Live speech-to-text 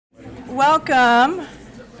Welcome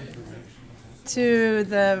to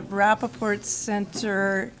the Rapoport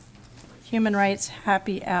Center Human Rights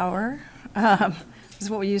Happy Hour. This is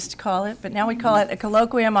what we used to call it, but now we call it a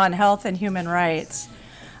colloquium on health and human rights.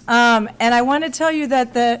 And I want to tell you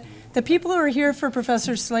that the people who are here for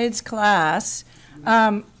Professor Slade's class,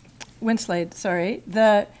 Winslade, sorry,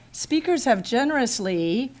 the speakers have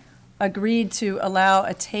generously agreed to allow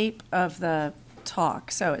a tape of the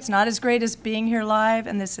talk. So it's not as great as being here live,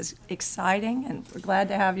 and this is exciting, and we're glad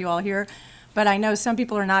to have you all here. But I know some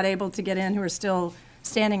people are not able to get in who are still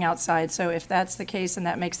standing outside, so if that's the case and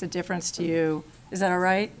that makes a difference to you, is that all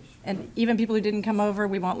right? And even people who didn't come over,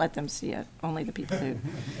 we won't let them see it, only the people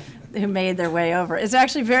who made their way over. It's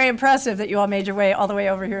actually very impressive that you all made your way all the way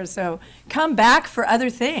over here, so come back for other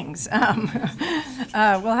things. We'll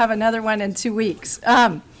have another one in 2 weeks.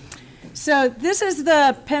 So this is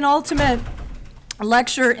the penultimate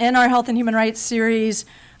lecture in our Health and Human Rights series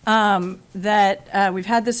that we've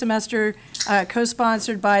had this semester,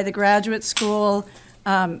 co-sponsored by the Graduate School,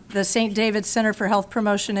 the St. David's Center for Health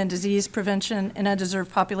Promotion and Disease Prevention in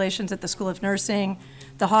Undeserved Populations at the School of Nursing,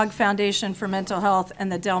 the Hogg Foundation for Mental Health,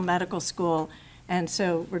 and the Dell Medical School. And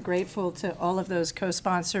so we're grateful to all of those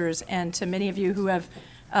co-sponsors and to many of you who have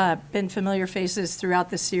been familiar faces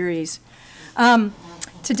throughout the series.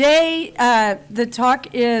 Today, the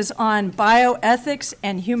talk is on bioethics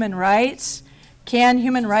and human rights. Can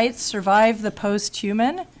human rights survive the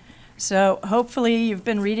post-human? So hopefully you've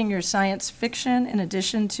been reading your science fiction in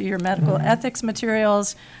addition to your medical ethics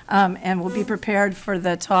materials, and we'll be prepared for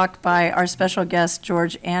the talk by our special guest,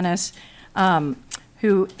 George Annis,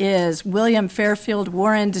 who is William Fairfield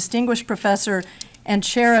Warren Distinguished Professor and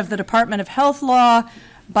Chair of the Department of Health Law,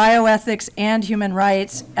 Bioethics and Human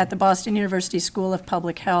Rights at the Boston University School of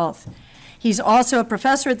Public Health. He's also a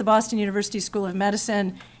professor at the Boston University School of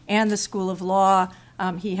Medicine and the School of Law.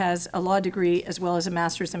 He has a law degree as well as a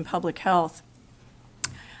master's in public health.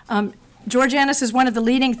 George Annis is one of the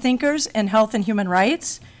leading thinkers in health and human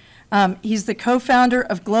rights. He's the co-founder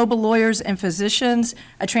of Global Lawyers and Physicians,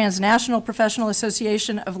 a transnational professional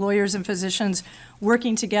association of lawyers and physicians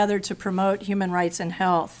working together to promote human rights and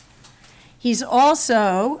health. He's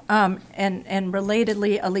also, and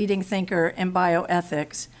relatedly, a leading thinker in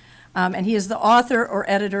bioethics. And he is the author or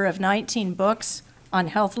editor of 19 books on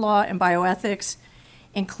health law and bioethics,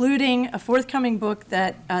 including a forthcoming book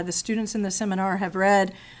that the students in the seminar have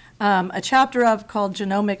read, a chapter of called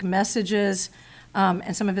Genomic Messages,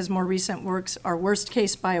 and some of his more recent works are Worst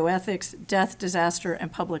Case Bioethics, Death, Disaster,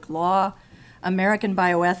 and Public Law, American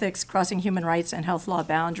Bioethics, Crossing Human Rights and Health Law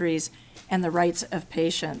Boundaries, and the Rights of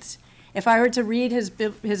Patients. If I were to read his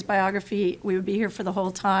biography, we would be here for the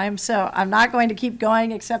whole time, so I'm not going to keep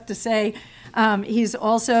going except to say he's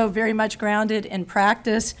also very much grounded in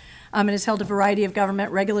practice and has held a variety of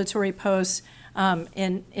government regulatory posts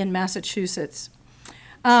in Massachusetts.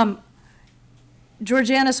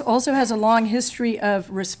 George Annis also has a long history of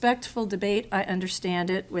respectful debate, I understand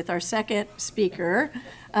it, with our second speaker,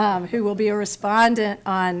 who will be a respondent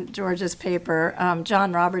on George's paper,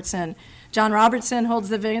 John Robertson. John Robertson holds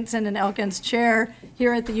the Vinson Elkins Chair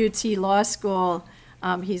here at the UT Law School.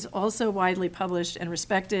 He's also widely published and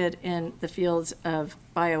respected in the fields of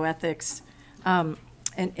bioethics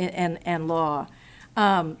and law.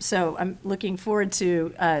 So I'm looking forward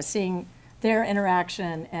to seeing their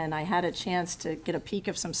interaction, and I had a chance to get a peek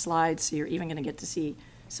of some slides, so you're even going to get to see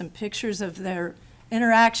some pictures of their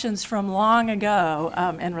interactions from long ago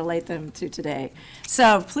and relate them to today.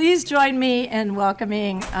 So please join me in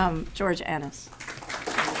welcoming George Annis.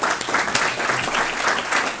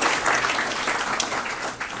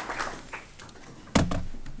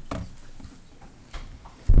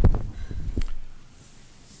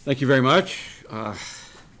 Thank you very much. We're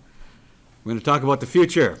going to talk about the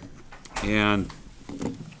future, and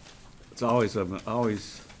it's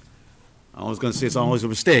I was going to say it's always a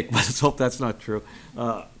mistake, but let's hope that's not true.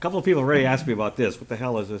 A couple of people already asked me about this. What the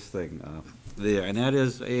hell is this thing there? And that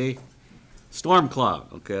is a storm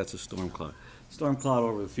cloud. Okay, that's a storm cloud. Storm cloud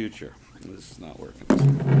over the future. This is not working.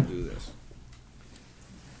 Let's do this.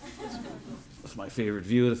 That's my favorite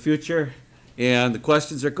view of the future. And the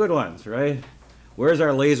questions are good ones, right? Where's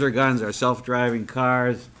our laser guns, our self-driving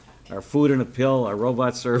cars, our food in a pill, our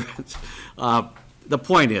robot servants? The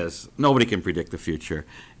point is, nobody can predict the future,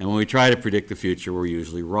 and when we try to predict the future, we're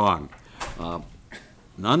usually wrong.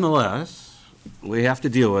 Nonetheless, we have to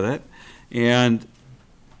deal with it, and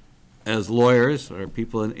as lawyers or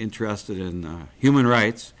people interested in human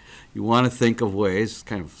rights, you want to think of ways,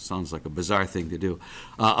 kind of sounds like a bizarre thing to do,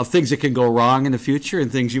 of things that can go wrong in the future and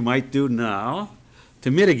things you might do now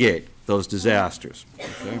to mitigate those disasters.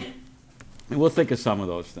 Okay? And we'll think of some of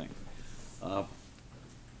those things. There's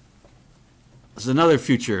another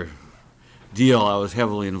future deal I was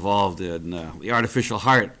heavily involved in, the artificial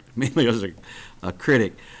heart, mainly as a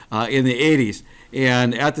critic, in the 80s.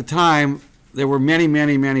 And at the time, there were many,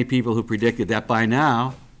 many, many people who predicted that by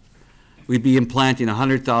now, we'd be implanting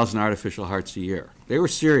 100,000 artificial hearts a year. They were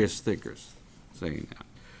serious thinkers saying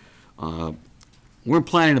that. We're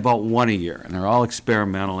implanting about one a year, and they're all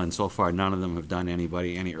experimental, and so far none of them have done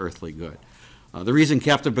anybody any earthly good. The reason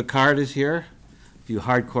Captain Picard is here, if you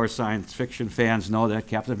hardcore science fiction fans know that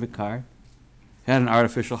Captain Picard had an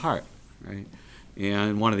artificial heart, right?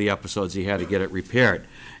 And in one of the episodes he had to get it repaired.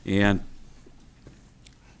 And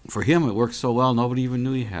for him it worked so well nobody even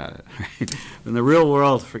knew he had it. Right? In the real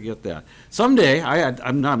world, forget that. Someday,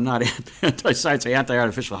 I'm not anti-science,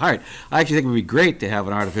 anti-artificial heart. I actually think it would be great to have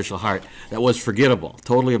an artificial heart that was forgettable,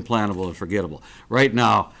 totally implantable and forgettable. Right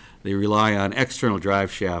now, they rely on external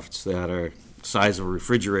drive shafts that are the size of a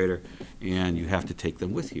refrigerator, and you have to take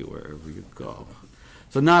them with you wherever you go.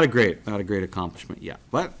 So not a great accomplishment yet,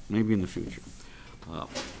 but maybe in the future.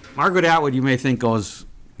 Margaret Atwood, you may think gets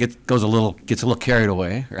a little carried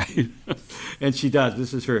away, right? And she does.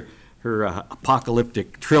 This is her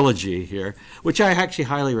apocalyptic trilogy here, which I actually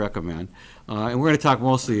highly recommend. And we're going to talk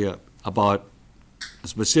mostly about a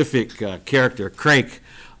specific character, Craik,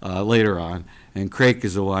 later on. And Craik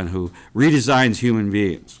is the one who redesigns human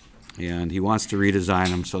beings. And he wants to redesign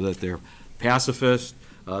them so that they're pacifist,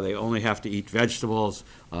 they only have to eat vegetables,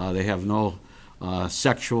 they have no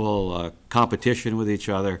sexual competition with each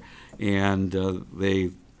other, and they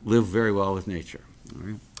live very well with nature. All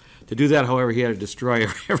right? To do that, however, he had to destroy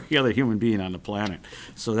every other human being on the planet.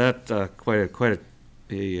 So that quite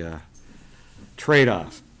a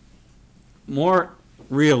trade-off. More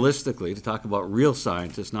realistically, to talk about real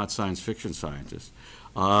scientists, not science fiction scientists,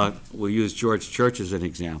 we'll use George Church as an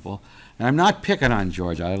example. And I'm not picking on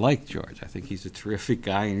George. I like George. I think he's a terrific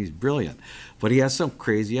guy and he's brilliant. But he has some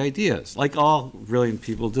crazy ideas, like all brilliant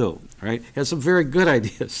people do, right? He has some very good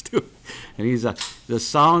ideas, too. And he's the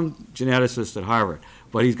sound geneticist at Harvard.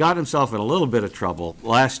 But he's got himself in a little bit of trouble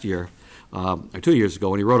last year, or 2 years ago,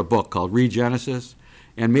 when he wrote a book called Regenesis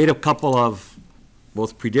and made a couple of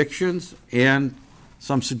both predictions and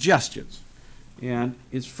some suggestions. And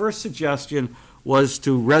his first suggestion was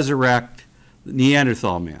to resurrect the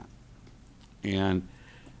Neanderthal man. And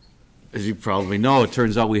as you probably know, it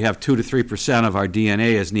turns out we have 2 to 3% of our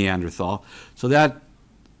DNA as Neanderthal. So that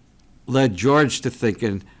led George to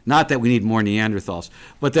thinking, not that we need more Neanderthals,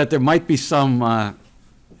 but that there might be some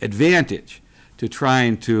advantage to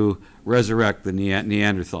trying to resurrect the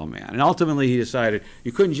Neanderthal man. And ultimately he decided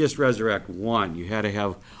you couldn't just resurrect one, you had to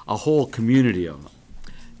have a whole community of them.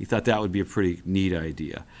 He thought that would be a pretty neat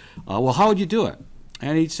idea. Well, how would you do it?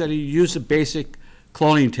 And he said he used a basic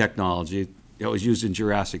cloning technology that was used in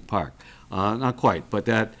Jurassic Park. Not quite, but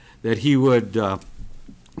that he would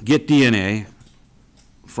get DNA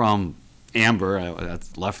from amber,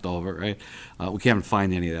 that's left over, right? We can't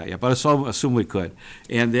find any of that yet, but assume we could.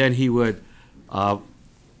 And then he would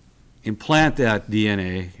implant that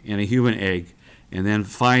DNA in a human egg and then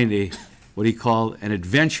find what he called an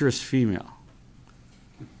adventurous female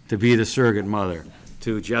to be the surrogate mother,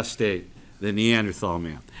 to gestate the Neanderthal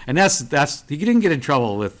man. And he didn't get in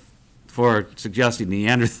trouble for suggesting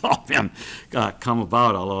Neanderthal man come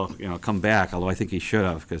about, come back, although I think he should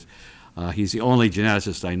have, because he's the only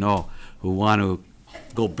geneticist I know who want to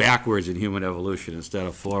go backwards in human evolution instead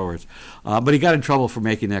of forwards. But he got in trouble for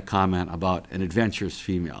making that comment about an adventurous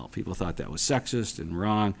female. People thought that was sexist and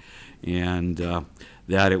wrong, and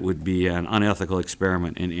that it would be an unethical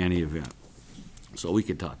experiment in any event. So we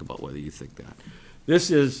could talk about whether you think that.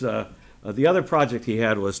 This is, the other project he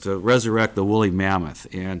had was to resurrect the woolly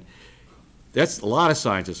mammoth, and that's a lot of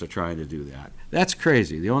scientists are trying to do that. That's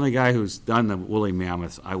crazy. The only guy who's done the woolly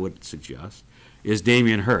mammoth, I would suggest, is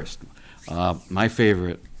Damien Hirst, my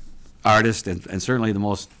favorite artist and certainly the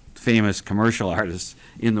most famous commercial artist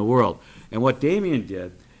in the world. And what Damien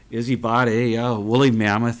did is he bought a woolly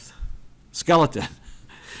mammoth skeleton.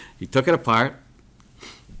 He took it apart,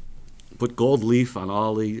 put gold leaf on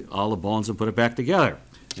all the bones and put it back together.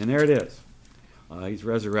 And there it is. He's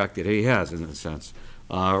resurrected. He has, in a sense,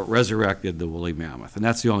 resurrected the woolly mammoth. And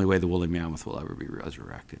that's the only way the woolly mammoth will ever be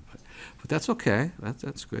resurrected. But that's okay.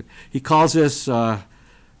 That's good. He calls this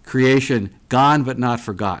creation gone but not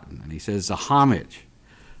forgotten. And he says it's a homage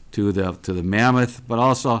to the mammoth, but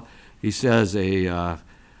also he says a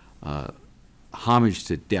homage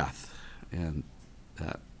to death. And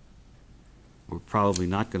that we're probably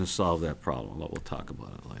not going to solve that problem, but we'll talk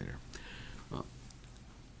about it later.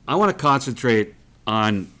 I want to concentrate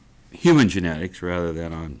on human genetics rather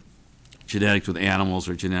than on genetics with animals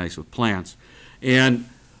or genetics with plants, and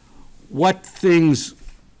what things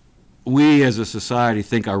we as a society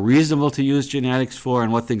think are reasonable to use genetics for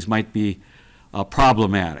and what things might be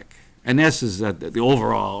problematic. And this is the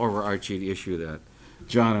overall overarching issue that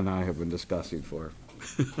John and I have been discussing for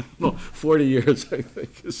 40 years, I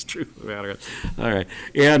think, is true. All right.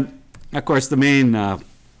 And, of course, the main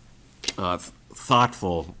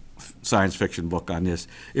thoughtful science fiction book on this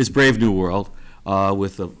is Brave New World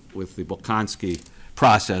with the Bolkonski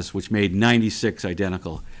process, which made 96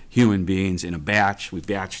 identical human beings in a batch. We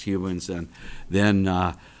batched humans and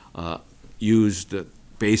then used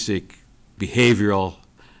basic behavioral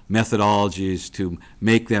methodologies to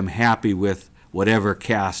make them happy with whatever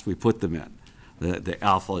caste we put them in. The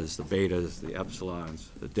alphas, the betas, the epsilons,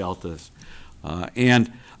 the deltas,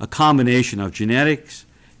 and a combination of genetics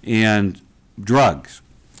and drugs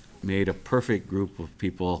made a perfect group of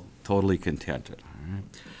people totally contented.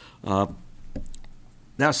 All right?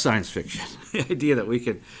 That's science fiction. The idea that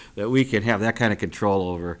we can have that kind of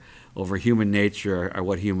control over human nature or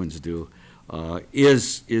what humans do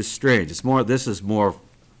is strange. This is more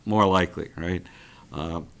likely, right?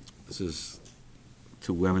 This is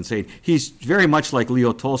two women saying he's very much like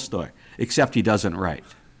Leo Tolstoy, except he doesn't write.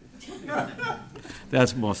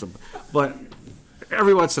 That's most of it. But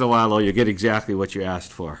every once in a while, though, you get exactly what you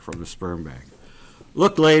asked for from the sperm bank.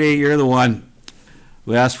 Look, lady, you're the one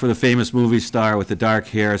who asked for the famous movie star with the dark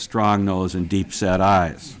hair, strong nose, and deep-set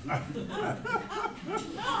eyes.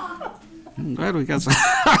 I'm glad we got some.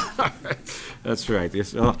 That's right.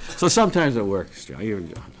 So sometimes it works, John.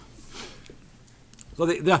 Even John. So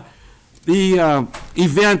the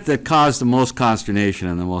event that caused the most consternation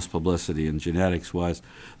and the most publicity in genetics was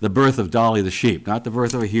the birth of Dolly the sheep. Not the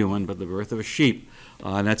birth of a human, but the birth of a sheep.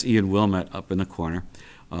 And that's Ian Wilmette up in the corner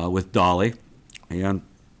with Dolly. And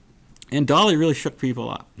Dolly really shook people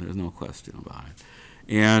up. There's no question about it.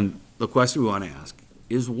 And the question we want to ask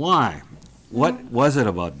is why? What was it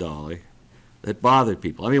about Dolly that bothered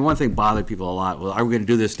people? I mean, one thing bothered people a lot. Well, are we going to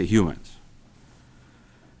do this to humans?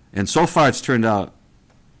 And so far it's turned out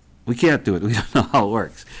we can't do it. We don't know how it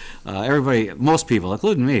works. Most people,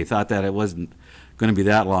 including me, thought that it wasn't going to be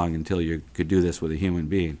that long until you could do this with a human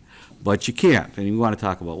being. But you can't. And we want to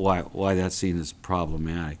talk about why that's seen as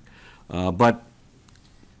problematic. But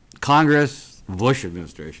Congress, Bush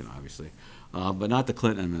administration, obviously, but not the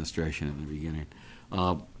Clinton administration in the beginning,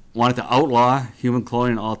 wanted to outlaw human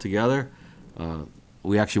cloning altogether.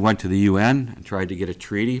 We actually went to the UN and tried to get a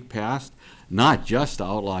treaty passed, not just to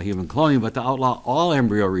outlaw human cloning, but to outlaw all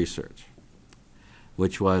embryo research,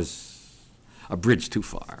 which was a bridge too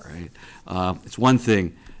far, right? It's one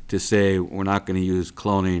thing to say we're not going to use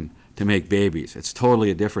cloning to make babies. It's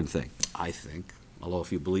totally a different thing, I think, although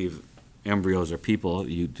if you believe embryos are people,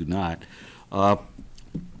 you do not,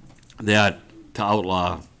 that to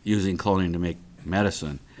outlaw using cloning to make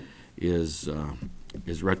medicine is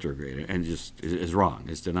retrograde and just is wrong.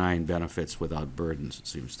 It's denying benefits without burdens, it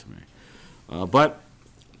seems to me. But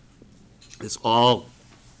it's all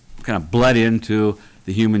kind of bled into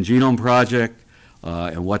the Human Genome Project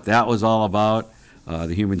and what that was all about.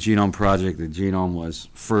 The Human Genome Project, the genome was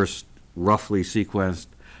first roughly sequenced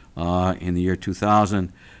in the year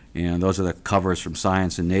 2000. And those are the covers from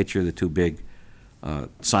Science and Nature, the two big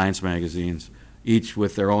science magazines, each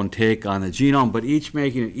with their own take on the genome, but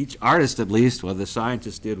each artist at least, well, the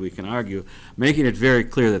scientists did, we can argue, making it very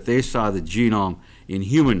clear that they saw the genome in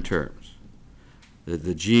human terms, that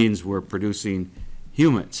the genes were producing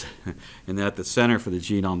humans, and that the center for the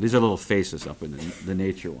genome, these are little faces up in the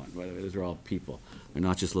Nature one, by the way, those are all people. They're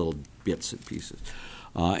not just little bits and pieces.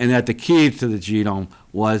 And that the key to the genome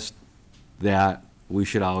was that we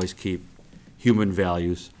should always keep human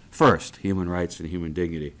values first, human rights and human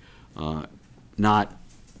dignity, not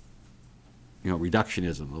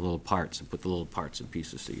reductionism of little parts and put the little parts and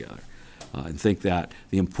pieces together, and think that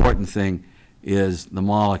the important thing is the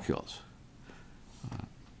molecules.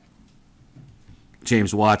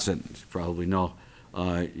 James Watson, you probably know,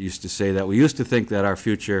 used to say that we used to think that our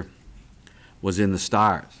future was in the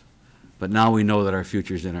stars, but now we know that our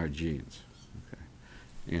future is in our genes.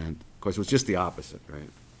 Okay. And of course, it was just the opposite, right?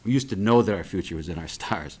 We used to know that our future was in our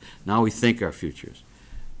stars. Now we think our future's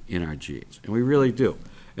in our genes, and we really do.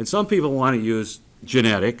 And some people want to use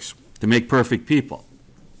genetics to make perfect people,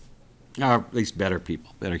 or at least better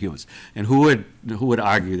people, better humans. And who would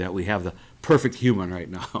argue that we have the perfect human right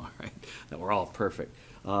now, right? That we're all perfect.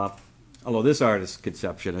 Although this artist's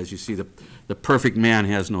conception, as you see, the perfect man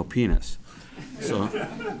has no penis. So,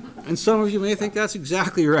 and some of you may think that's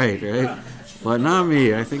exactly right, right? But not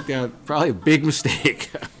me. I think that's probably a big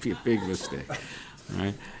mistake. Be a big mistake,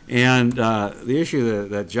 right? And the issue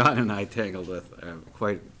that John and I tangled with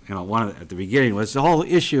quite, one at the beginning was the whole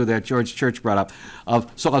issue that George Church brought up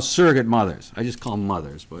of so-called surrogate mothers. I just call them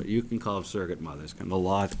mothers, but you can call them surrogate mothers, and the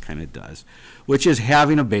law kind of does, which is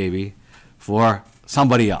having a baby for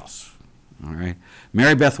somebody else. All right.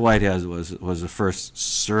 Mary Beth Whitehead was the first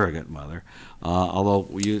surrogate mother, although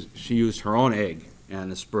she used her own egg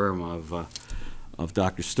and the sperm of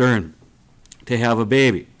Dr. Stern to have a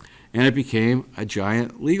baby. And it became a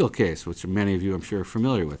giant legal case, which many of you, I'm sure, are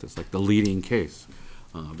familiar with. It's like the leading case,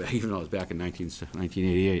 even though it was back in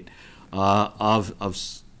 1988, of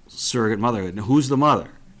surrogate mother. And who's the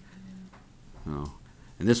mother? And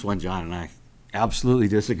this one, John and I absolutely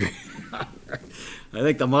disagree. I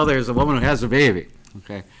think the mother is the woman who has the baby.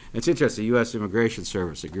 Okay, it's interesting. The U.S. Immigration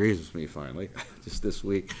Service agrees with me finally, just this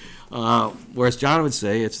week. Whereas John would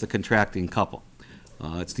say it's the contracting couple.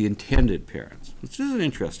 It's the intended parents, which is an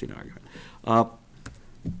interesting argument.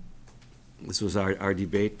 This was our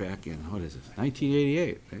debate back in,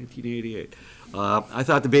 1988. I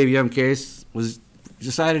thought the Baby M case was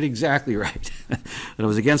decided exactly right. That it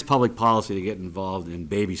was against public policy to get involved in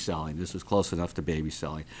baby selling. This was close enough to baby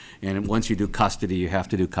selling. And once you do custody, you have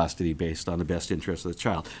to do custody based on the best interest of the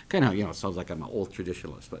child. Kind of, it sounds like I'm an old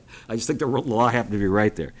traditionalist, but I just think the law happened to be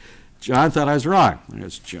right there. John thought I was wrong.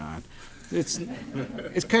 There's John. It's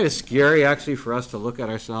kind of scary, actually, for us to look at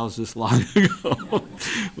ourselves this long ago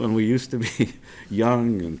when we used to be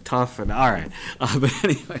young and tough and all right. But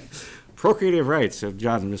anyway, procreative rights of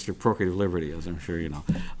John and Mr. Procreative Liberty, as I'm sure you know,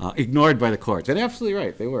 ignored by the courts. And absolutely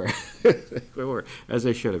right, they were. They were, as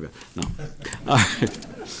they should have been. No.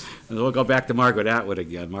 And we'll go back to Margaret Atwood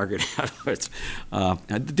again. Margaret Atwood's a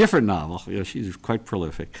different novel. She's quite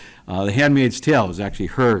prolific. The Handmaid's Tale was actually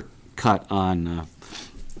her cut on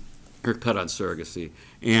surrogacy.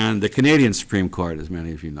 And the Canadian Supreme Court, as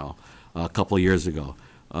many of you know, a couple of years ago,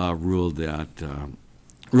 ruled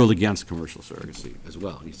against commercial surrogacy as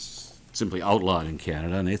well. It's simply outlawed in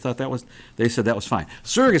Canada, and they said that was fine.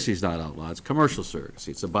 Surrogacy is not outlawed; it's commercial surrogacy.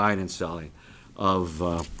 It's the buying and selling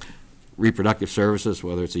of reproductive services,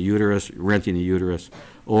 whether it's a uterus, renting a uterus,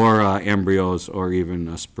 or embryos, or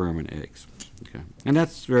even sperm and eggs. Okay, and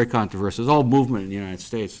that's very controversial. There's a whole movement in the United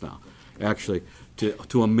States now, actually,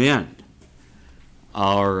 to amend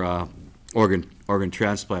our organ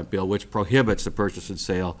transplant bill, which prohibits the purchase and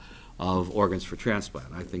sale of organs for transplant.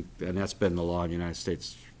 I think, and that's been the law in the United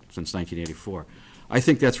States since 1984. I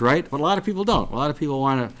think that's right, but a lot of people don't. A lot of people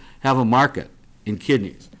want to have a market in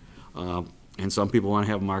kidneys, and some people want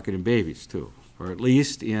to have a market in babies too, or at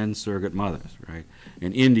least in surrogate mothers, right?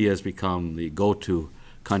 And India has become the go-to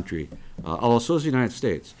country, although so is the United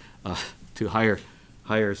States, to hire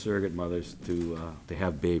surrogate mothers to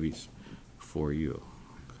have babies for you.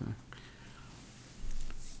 Okay.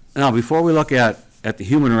 Now, before we look at the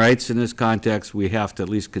human rights in this context, we have to at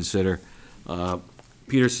least consider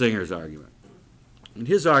Peter Singer's argument. And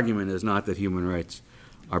his argument is not that human rights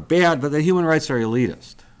are bad, but that human rights are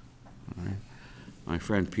elitist. All right? My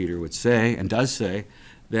friend Peter would say, and does say,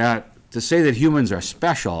 that to say that humans are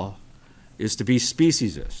special is to be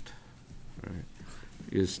speciesist, right?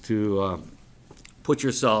 Is to put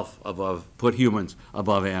humans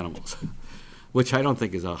above animals, which I don't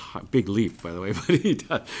think is a big leap, by the way, but he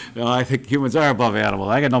does. I think humans are above animals.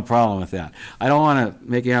 I got no problem with that. I don't want to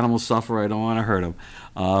make animals suffer. I don't want to hurt them.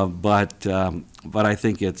 But I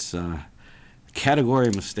think it's a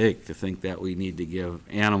category mistake to think that we need to give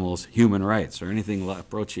animals human rights or anything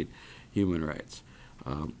approaching human rights.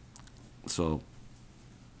 So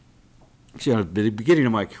at the beginning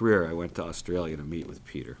of my career, I went to Australia to meet with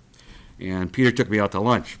Peter. And Peter took me out to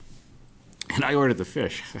lunch. And I ordered the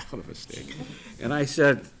fish out of a steak. And I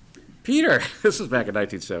said, Peter, this was back in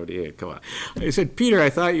 1978, come on. I said, Peter, I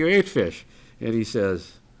thought you ate fish. And he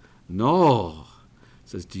says, no. He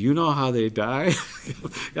says, do you know how they die?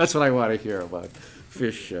 That's what I want to hear about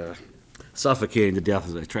fish suffocating to death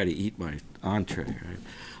as I try to eat my entree. Right?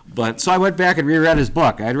 But so I went back and reread his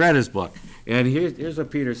book. I'd read his book. And here's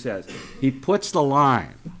what Peter says. He puts the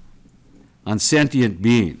line on sentient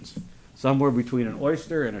beings somewhere between an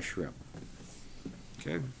oyster and a shrimp.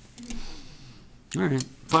 Okay. All right.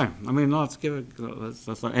 Fine. I mean, let's give it.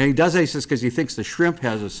 And he does it, he says, because he thinks the shrimp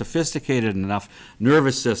has a sophisticated enough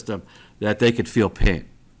nervous system that they could feel pain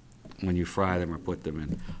when you fry them or put them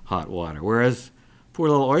in hot water. Whereas poor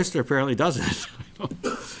little oyster apparently doesn't.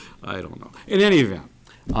 I don't know. In any event,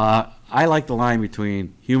 I like the line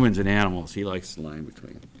between humans and animals. He likes the line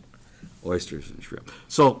between oysters and shrimp.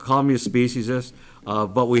 So call me a speciesist,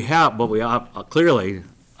 but we clearly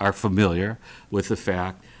are familiar with the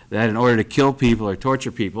fact that in order to kill people or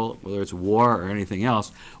torture people, whether it's war or anything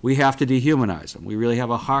else, we have to dehumanize them. We really have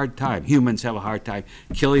a hard time. Humans have a hard time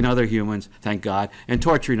killing other humans, thank God, and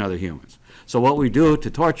torturing other humans. So what we do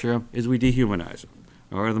to torture them is we dehumanize them.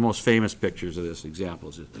 Or the most famous pictures of this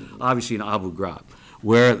examples is obviously in Abu Ghraib,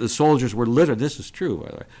 where the soldiers were literally, this is true by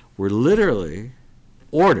the way, were literally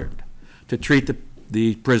ordered to treat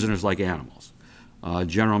the prisoners like animals.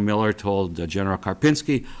 General Miller told General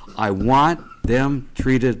Karpinski, I want them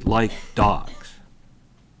treated like dogs.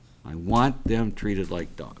 I want them treated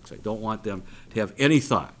like dogs. I don't want them to have any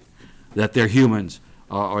thought that they're humans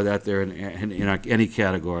or that they're in any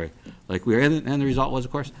category like we are. And the result was,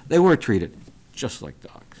 of course, they were treated just like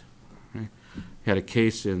dogs. Right? Had a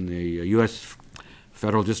case in the U.S.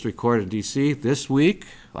 Federal District Court in D.C. this week,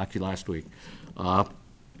 actually last week, of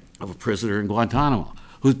a prisoner in Guantanamo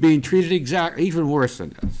who's being treated even worse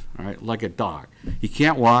than this, all right, like a dog. He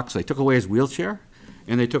can't walk, so they took away his wheelchair,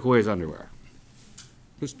 and they took away his underwear.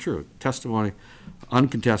 It's true. Testimony,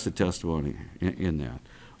 uncontested testimony in that,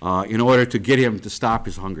 in order to get him to stop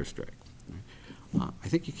his hunger strike. I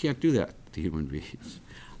think you can't do that to human beings.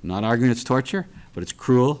 I'm not arguing it's torture, but it's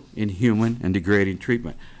cruel, inhuman, and degrading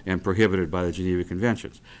treatment, and prohibited by the Geneva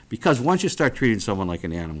Conventions. Because once you start treating someone like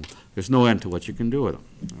an animal, there's no end to what you can do with them.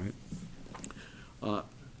 All right?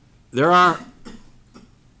 There are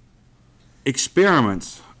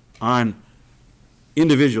experiments on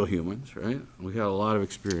individual humans, right? We have a lot of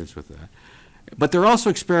experience with that. But there are also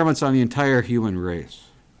experiments on the entire human race.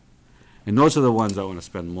 And those are the ones I want to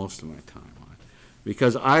spend most of my time on.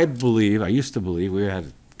 Because I used to believe, we had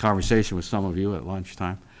a conversation with some of you at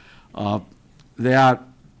lunchtime, that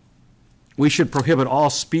we should prohibit all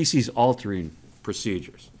species-altering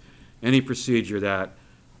procedures. Any procedure that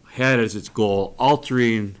had as its goal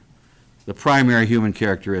altering the primary human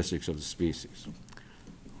characteristics of the species.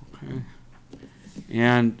 Okay.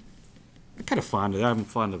 And I'm kind of fond of that. I'm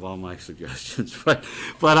fond of all my suggestions. But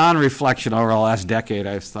on reflection over the last decade,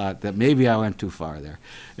 I've thought that maybe I went too far there.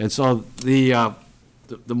 And so the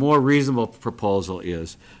more reasonable proposal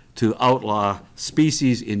is to outlaw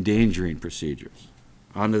species endangering procedures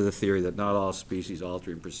under the theory that not all species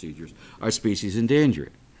altering procedures are species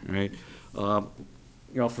endangering, right?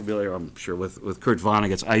 You're all familiar, I'm sure, with Kurt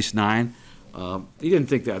Vonnegut's Ice 9. He didn't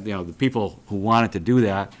think that, the people who wanted to do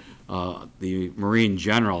that, the Marine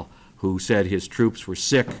general who said his troops were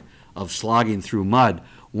sick of slogging through mud,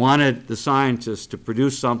 wanted the scientists to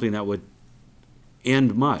produce something that would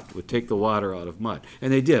end mud, would take the water out of mud.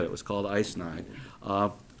 And they did. It was called Ice 9.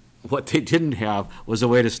 What they didn't have was a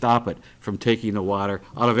way to stop it from taking the water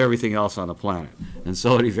out of everything else on the planet. And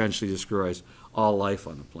so it eventually destroys all life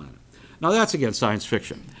on the planet. Now, that's, again, science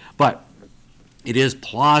fiction. But it is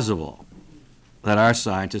plausible that our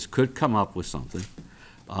scientists could come up with something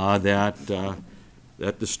that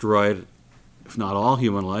destroyed, if not all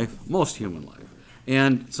human life, most human life.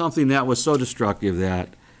 And something that was so destructive that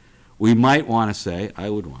we might want to say,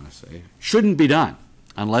 I would want to say, shouldn't be done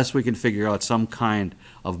unless we can figure out some kind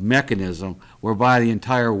of mechanism whereby the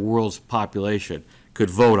entire world's population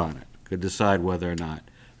could vote on it, could decide whether or not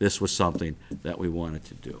this was something that we wanted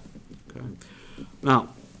to do. Okay. Now,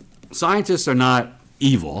 scientists are not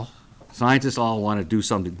evil. Scientists all want to do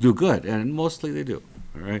something, do good, and mostly they do.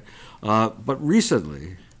 All right. But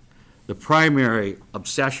recently, the primary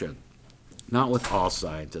obsession, not with all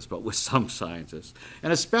scientists, but with some scientists,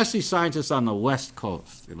 and especially scientists on the West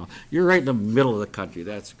Coast. You're right in the middle of the country.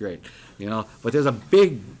 That's great. But there's a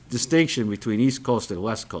big distinction between East Coast and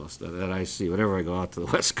West Coast that I see whenever I go out to the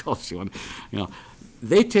West Coast.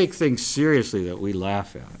 They take things seriously that we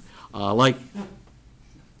laugh at. Like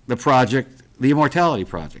the project, the Immortality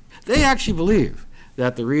Project. They actually believe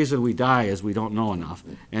that the reason we die is we don't know enough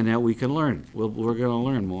and that we can learn. We're going to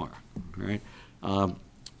learn more, right?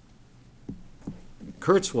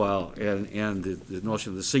 Kurzweil and the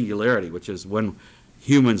notion of the singularity, which is when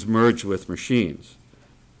humans merge with machines,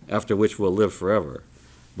 after which we'll live forever,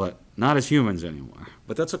 but not as humans anymore.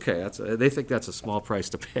 But that's okay. They think that's a small price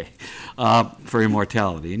to pay for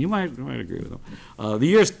immortality, and you might agree with them. The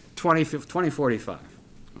year is 2045,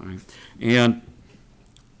 all right? And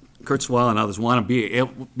Kurzweil and others want to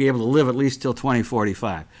be able to live at least till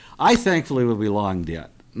 2045. I thankfully will be long dead.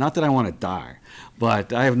 Not that I want to die,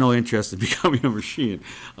 but I have no interest in becoming a machine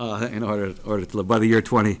in order to live by the year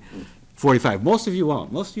 2045. Most of you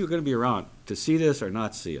won't. Most of you are going to be around to see this or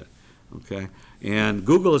not see it, okay? And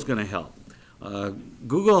Google is going to help.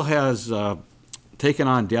 Google has taken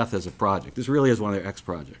on death as a project. This really is one of their X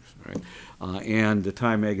projects, right? And the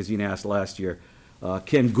Time magazine asked last year,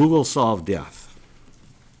 can Google solve death?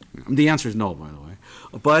 The answer is no, by the way.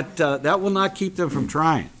 But that will not keep them from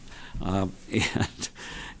trying.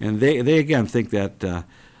 And they again think that,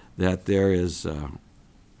 that there is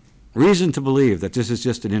reason to believe that this is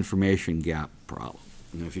just an information gap problem.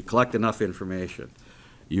 And if you collect enough information,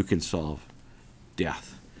 you can solve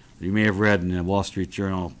death. You may have read in the Wall Street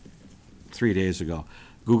Journal 3 days ago,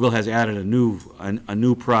 Google has added a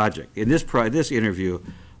new project. In this interview,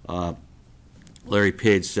 Larry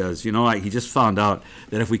Page says, you know, he just found out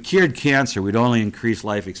that if we cured cancer, we'd only increase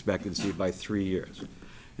life expectancy by 3 years.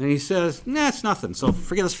 And he says, nah, it's nothing, so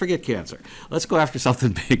let's forget cancer. Let's go after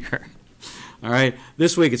something bigger. All right,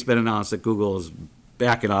 this week it's been announced that Google is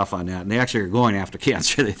backing off on that, and they actually are going after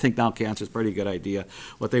cancer. They think now cancer is a pretty good idea.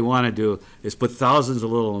 What they want to do is put thousands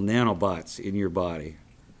of little nanobots in your body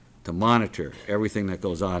to monitor everything that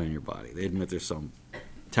goes on in your body. They admit there's some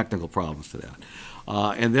technical problems to that.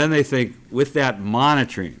 And then they think with that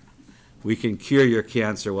monitoring, we can cure your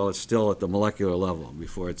cancer while it's still at the molecular level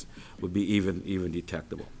before it would be even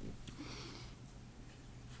detectable.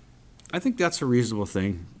 I think that's a reasonable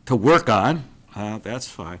thing to work on. That's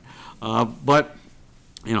fine. But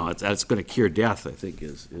you know, it's going to cure death, I think,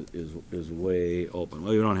 is way open.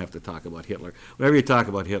 Well, you don't have to talk about Hitler. Whenever you talk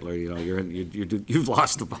about Hitler, you know, you've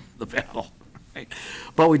lost the battle. Right?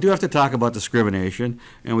 But we do have to talk about discrimination,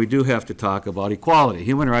 and we do have to talk about equality.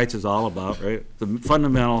 Human rights is all about, right? The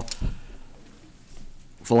fundamental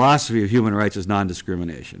philosophy of human rights is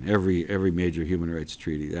non-discrimination. Every major human rights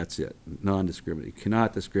treaty, that's it, non-discrimination. You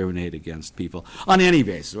cannot discriminate against people on any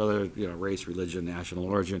basis, whether, you know, race, religion, national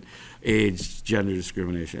origin, age, gender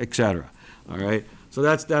discrimination, etc. All right, so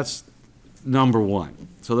that's number one.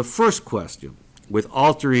 So the first question, with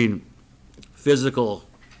altering physical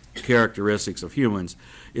characteristics of humans,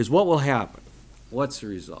 is what will happen? What's the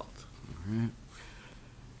result? All right.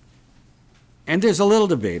 And there's a little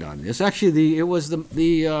debate on this. Actually, it was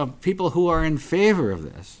the people who are in favor of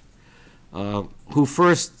this who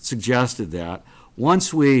first suggested that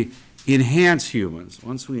once we enhance humans,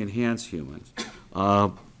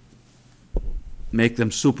 make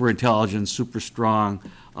them super intelligent, super strong,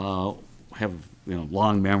 have, you know,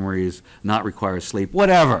 long memories, not require sleep,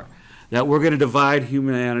 whatever, that we're going to divide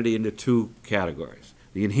humanity into two categories: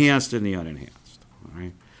 the enhanced and the unenhanced. All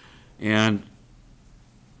right, and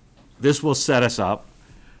this will set us up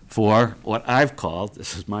for what I've called,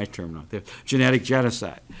 this is my term out there, genetic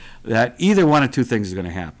genocide. That either one of two things is going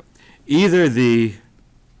to happen. Either the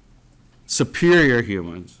superior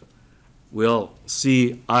humans will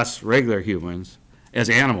see us regular humans as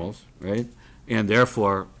animals, right? And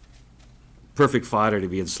therefore perfect fodder to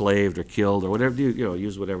be enslaved or killed or whatever, you know,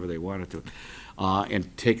 use whatever they wanted to,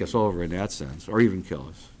 and take us over in that sense, or even kill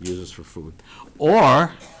us, use us for food.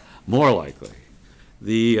 Or, more likely,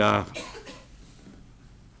 the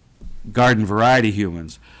garden variety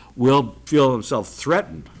humans will feel themselves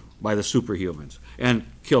threatened by the superhumans and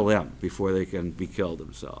kill them before they can be killed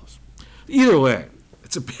themselves. Either way,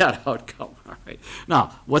 it's a bad outcome. All right.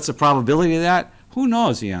 Now, what's the probability of that? Who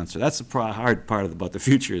knows the answer? That's the hard part about the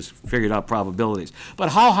future, is figuring out probabilities. But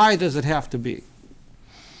how high does it have to be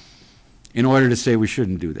in order to say we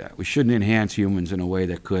shouldn't do that? We shouldn't enhance humans in a way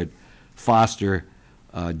that could foster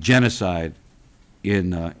genocide in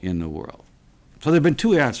the world. So there have been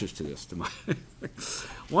two answers to this.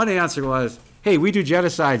 One answer was, hey, we do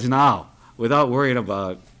genocides now without worrying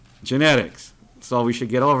about genetics, so we should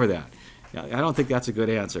get over that. I don't think that's a good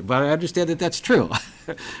answer, but I understand that that's true.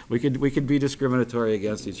 we could be discriminatory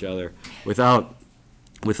against each other without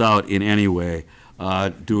in any way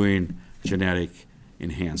doing genetic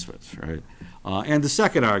enhancements, right? And the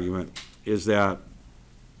second argument is that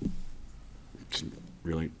it's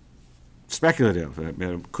really speculative.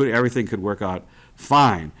 Everything could work out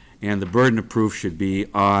fine, and the burden of proof should be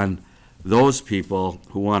on those people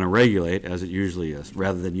who want to regulate, as it usually is,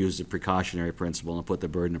 rather than use the precautionary principle and put the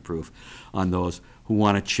burden of proof on those who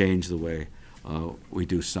want to change the way we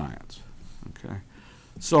do science. Okay,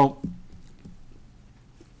 so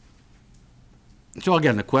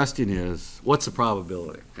again, the question is, what's the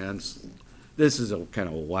probability? And this is a kind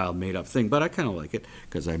of a wild, made-up thing, but I kind of like it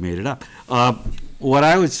because I made it up. What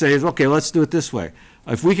I would say is, okay, let's do it this way.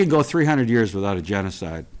 If we can go 300 years without a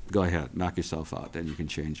genocide, go ahead, knock yourself out, then you can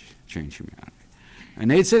change humanity.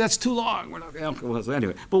 And they'd say that's too long. We're not going to. Well,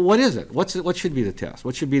 anyway, but what is it? What should be the test?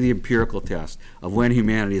 What should be the empirical test of when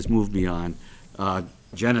humanity has moved beyond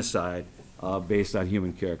genocide based on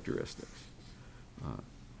human characteristics?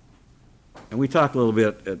 And we talked a little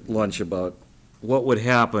bit at lunch about what would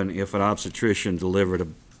happen if an obstetrician delivered a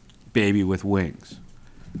baby with wings.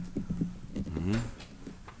 Mm-hmm.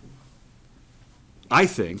 I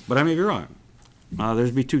think, but I may be wrong.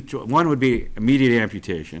 There'd be two. One would be immediate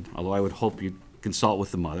amputation, although I would hope you'd consult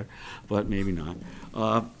with the mother, but maybe not.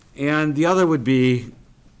 And the other would be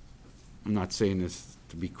I'm not saying this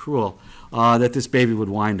to be cruel, that this baby would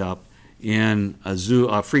wind up in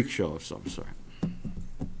a freak show of some sort.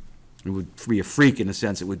 It would be a freak in the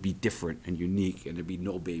sense it would be different and unique, and there'd be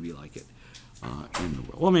no baby like it in the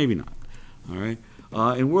world. Well, maybe not. All right.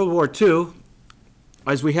 In World War II,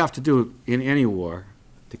 as we have to do in any war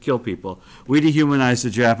to kill people, we dehumanized the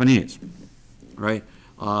Japanese, right?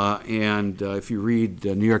 And if you read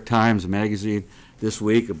New York Times magazine this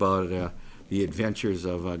week about the adventures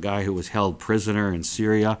of a guy who was held prisoner in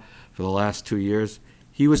Syria for the last 2 years,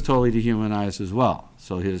 he was totally dehumanized as well.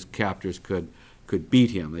 So his captors could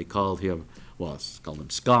beat him. They called him, well, it's called him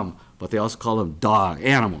scum, but they also called him dog,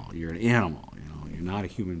 animal. You're an animal, you know, you're not a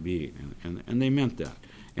human being, and they meant that.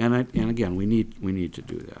 And again, we need to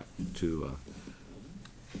do that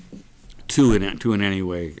to in any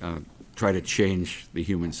way try to change the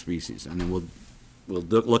human species, and then we'll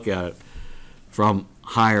look at it from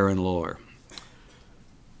higher and lower.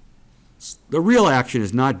 The real action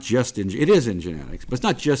is not just it is in genetics, but it's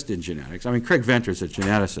not just in genetics. I mean, Craig Venter's a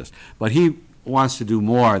geneticist, but he wants to do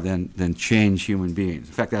more than change human beings.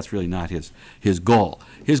 In fact, that's really not his goal.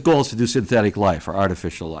 His goal is to do synthetic life or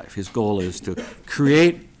artificial life. His goal is to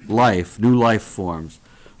create life, new life forms,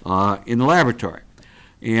 in the laboratory.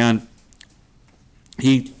 And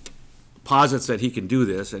he posits that he can do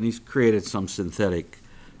this, and he's created some synthetic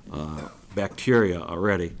bacteria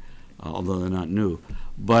already, although they're not new.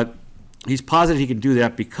 But he's posited he can do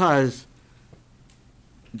that because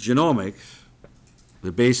genomics,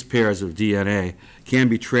 the base pairs of DNA, can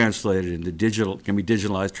be translated into can be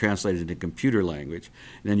digitalized, translated into computer language,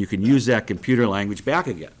 and then you can use that computer language back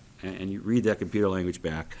again, and you read that computer language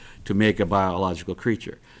back to make a biological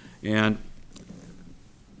creature. And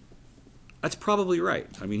that's probably right.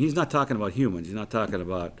 I mean, he's not talking about humans. He's not talking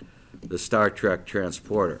about the Star Trek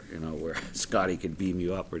transporter, you know, where Scotty can beam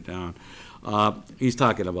you up or down. He's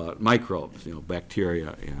talking about microbes, you know,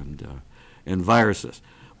 bacteria and viruses.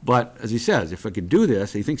 But as he says, if I could do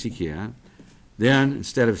this, he thinks he can, then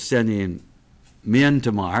instead of sending men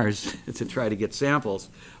to Mars to try to get samples,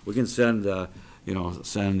 we can send a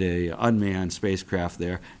unmanned spacecraft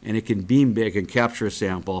there, and it can beam back and capture a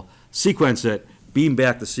sample, sequence it, beam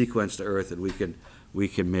back the sequence to Earth, and we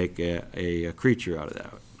can make a creature out of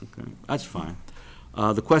that. Okay, that's fine.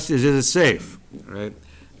 The question is it safe? Right?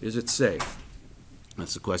 Is it safe?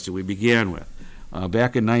 That's the question we began with.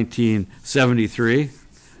 Back in 1973.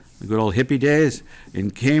 The good old hippie days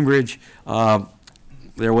in Cambridge,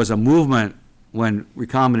 there was a movement when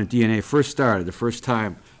recombinant DNA first started, the first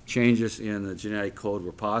time changes in the genetic code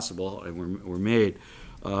were possible and were made.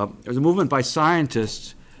 There was a movement by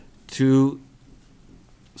scientists to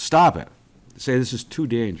stop it, to say this is too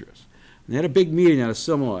dangerous. And they had a big meeting at a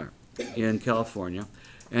similar in California,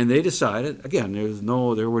 and they decided, again,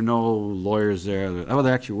 there were no lawyers there. Well,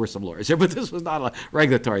 there actually were some lawyers there, but this was not a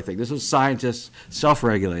regulatory thing. This was scientists,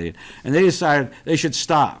 self-regulated. And they decided they should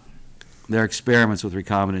stop their experiments with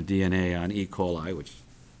recombinant DNA on E. coli, which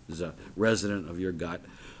is a resident of your gut,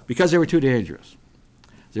 because they were too dangerous.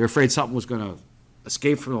 They were afraid something was going to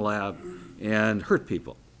escape from the lab and hurt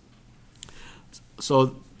people.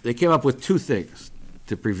 So they came up with two things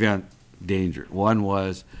to prevent danger. One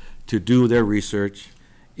was to do their research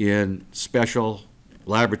in special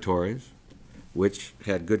laboratories, which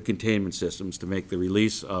had good containment systems to make the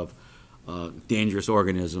release of dangerous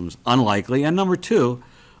organisms unlikely. And number two,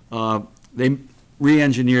 they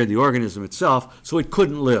re-engineered the organism itself so it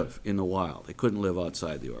couldn't live in the wild. It couldn't live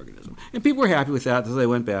outside the organism. And people were happy with that, so they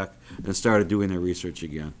went back and started doing their research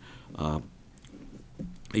again a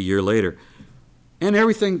year later. And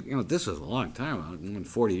everything, you know, this was a long time,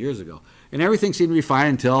 40 years ago, and everything seemed to be fine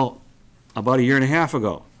until about a year and a half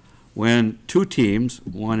ago, when two teams,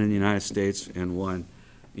 one in the United States and one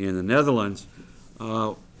in the Netherlands,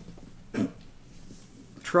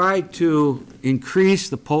 tried to increase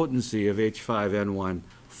the potency of H5N1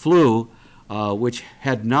 flu, which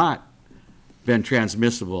had not been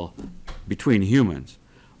transmissible between humans,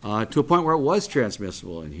 to a point where it was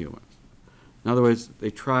transmissible in humans. In other words,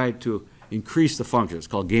 they tried to increase the function. It's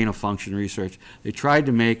called gain-of-function research. They tried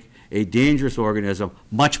to make a dangerous organism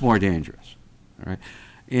much more dangerous. All right?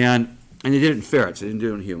 And they did it in ferrets. They didn't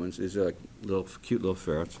do it in humans. These are like cute little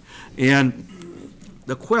ferrets. And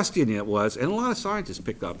the question was, and a lot of scientists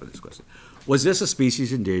picked up on this question, was this a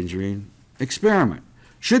species endangering experiment?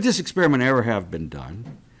 Should this experiment ever have been done?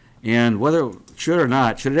 And whether it should or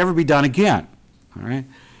not, should it ever be done again? All right?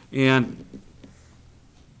 And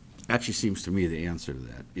actually seems to me the answer to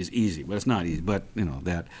that is easy, but it's not easy. But, you know,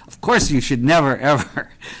 that, of course, you should never, ever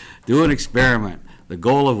do an experiment, the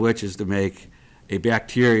goal of which is to make a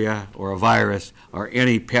bacteria or a virus or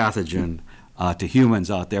any pathogen to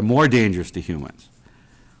humans out there, more dangerous to humans.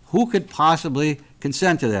 Who could possibly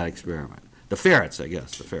consent to that experiment? The ferrets, I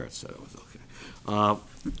guess. The ferrets said it was okay.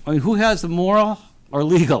 I mean, who has the moral or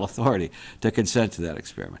legal authority to consent to that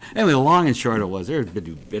experiment? Anyway, the long and short of it was there had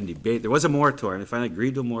been debate. There was a moratorium. They finally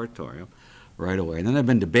agreed to a moratorium right away. And then there have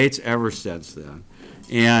been debates ever since then.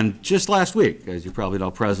 And just last week, as you probably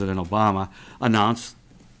know, President Obama announced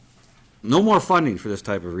no more funding for this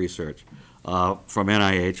type of research from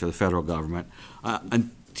NIH or the federal government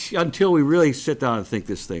until we really sit down and think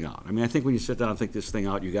this thing out. I mean, I think when you sit down and think this thing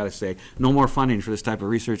out, you got to say no more funding for this type of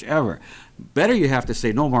research ever. Better you have to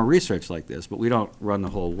say no more research like this, but we don't run the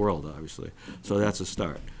whole world, obviously. So that's a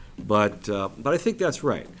start. But I think that's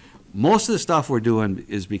right. Most of the stuff we're doing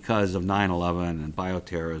is because of 9/11 and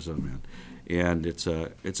bioterrorism, and it's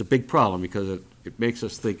a big problem because it makes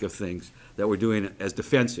us think of things that we're doing as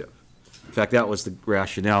defensive. In fact, that was the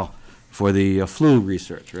rationale for the flu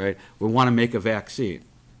research, right? We want to make a vaccine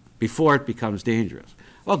before it becomes dangerous.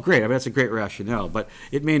 Well, great. I mean, that's a great rationale, but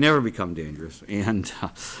it may never become dangerous, and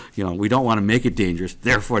we don't want to make it dangerous,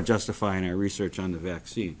 therefore justifying our research on the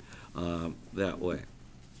vaccine that way.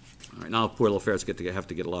 All right, now poor little ferrets have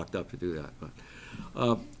to get locked up to do that.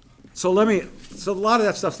 But, so a lot of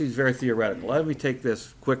that stuff seems very theoretical. Let me take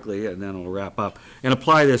this quickly, and then we'll wrap up, and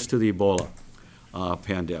apply this to the Ebola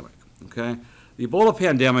pandemic. Okay, the Ebola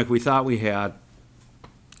pandemic, we thought we had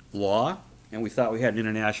law, and we thought we had an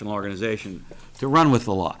international organization to run with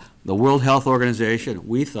the law. The World Health Organization,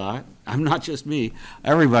 we thought, I'm not just me,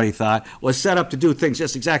 everybody thought, was set up to do things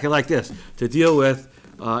just exactly like this, to deal with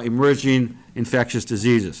emerging infectious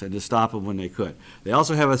diseases and to stop them when they could. They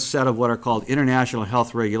also have a set of what are called international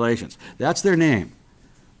health regulations. That's their name.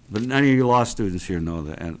 But none of you law students here know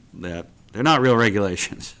that, and that they're not real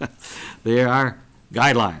regulations. They are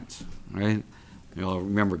guidelines, right? You all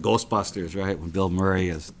remember Ghostbusters, right, when Bill Murray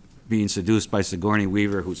is being seduced by Sigourney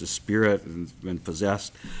Weaver, who's a spirit and has been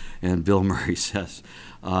possessed, and Bill Murray says,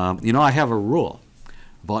 I have a rule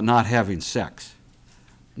about not having sex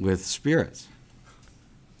with spirits.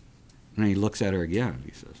 And he looks at her again and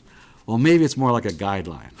he says, well, maybe it's more like a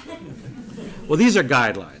guideline. Well, these are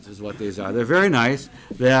guidelines, is what these are. They're very nice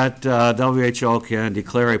that WHO can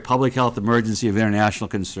declare a public health emergency of international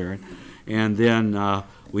concern, and then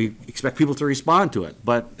we expect people to respond to it.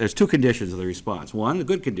 But there's two conditions of the response. One, the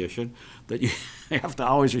good condition, that you have to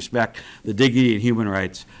always respect the dignity and human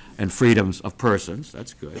rights and freedoms of persons.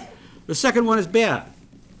 That's good. The second one is bad.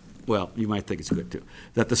 Well, you might think it's good too.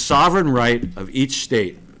 That the sovereign right of each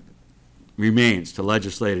state remains to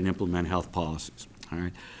legislate and implement health policies. All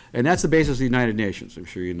right? And that's the basis of the United Nations, I'm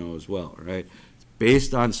sure you know as well, right? It's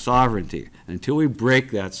based on sovereignty. And until we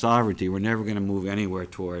break that sovereignty, we're never going to move anywhere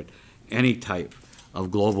toward any type of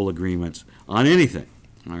global agreements on anything,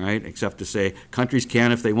 all right, except to say countries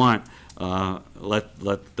can, if they want, let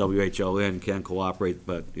WHO in, can cooperate,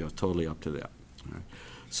 but it's totally up to them. All right?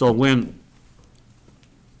 So when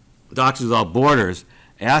Doctors Without Borders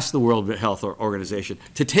asked the World Health Organization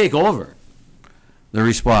to take over the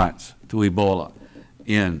response to Ebola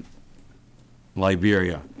in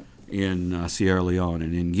Liberia, in Sierra Leone,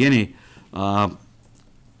 and in Guinea,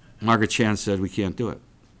 Margaret Chan said, we can't do it.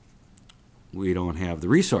 We don't have the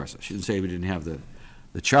resources. She didn't say we didn't have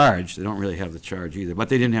the charge. They don't really have the charge either, but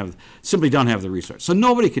they simply don't have the resource. So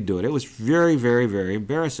nobody could do it. It was very, very, very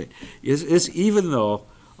embarrassing. Even though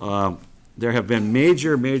there have been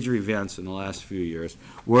major events in the last few years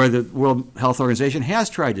where the World Health Organization has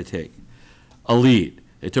tried to take a lead.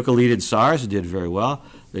 They took a lead in SARS, it did very well.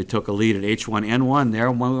 They took a lead at H1N1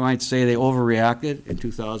 there. One might say they overreacted in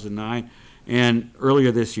 2009. And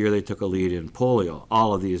earlier this year, they took a lead in polio,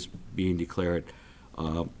 all of these being declared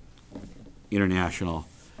international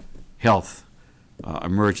health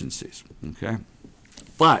emergencies, okay?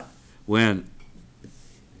 But when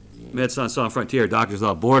Médecins Sans Frontières, Doctors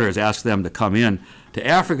Without Borders, asked them to come in to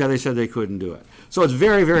Africa, they said they couldn't do it. So it's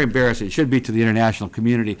very, very embarrassing. It should be to the international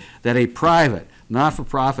community that a private,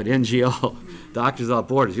 not-for-profit NGO, Doctors Without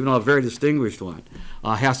Borders, even though a very distinguished one,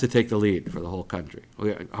 has to take the lead for the whole country,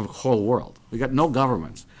 the whole world. We got no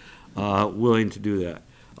governments willing to do that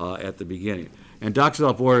at the beginning. And Doctors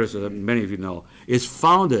Without Borders, as many of you know, is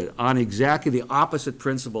founded on exactly the opposite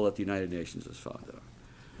principle that the United Nations is founded on.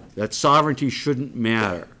 That sovereignty shouldn't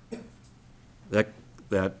matter.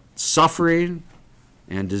 That suffering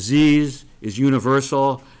and disease is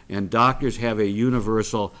universal, and doctors have a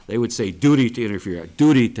universal, they would say, duty to interfere,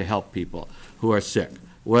 duty to help people who are sick,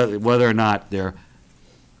 whether or not they're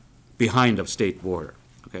behind a state border.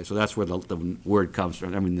 Okay, so that's where the word comes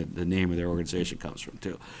from. I mean, the name of their organization comes from,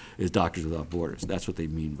 too, is Doctors Without Borders. That's what they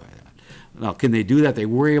mean by that. Now, can they do that? They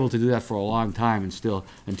were able to do that for a long time, and still,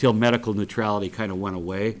 until medical neutrality kind of went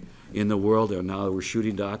away in the world, and now we're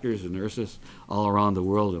shooting doctors and nurses all around the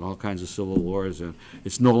world in all kinds of civil wars, and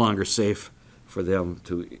it's no longer safe for them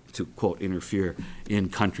to quote, interfere in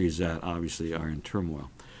countries that obviously are in turmoil.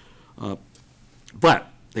 But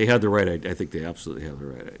they had the right idea. I think they absolutely have the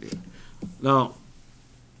right idea. Now,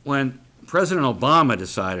 when President Obama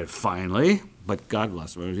decided finally, but God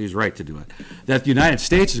bless him, he's right to do it, that the United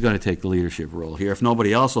States is going to take the leadership role here, if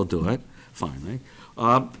nobody else will do it, finally.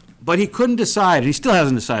 But he couldn't decide, he still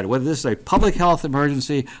hasn't decided, whether this is a public health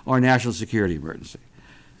emergency or a national security emergency.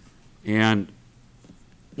 And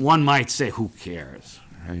one might say, who cares,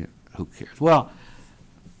 right? Who cares? Well,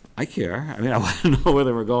 I care. I mean, I want to know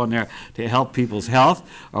whether we're going there to help people's health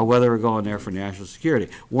or whether we're going there for national security.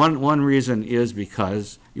 One reason is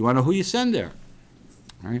because you want to know who you send there,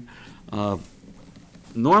 right?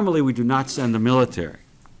 Normally, we do not send the military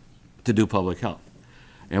to do public health.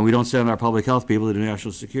 And we don't send our public health people to do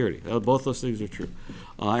national security. Both those things are true.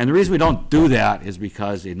 And the reason we don't do that is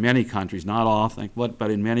because in many countries, not all,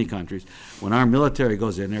 but in many countries, when our military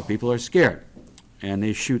goes in there, people are scared. And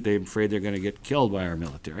they shoot, they're afraid they're going to get killed by our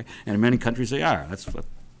military. And in many countries they are. That's what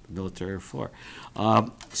the military are for.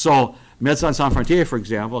 So Médecins Sans Frontières, for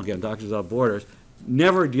example, again, Doctors Without Borders,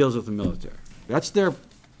 never deals with the military. That's their,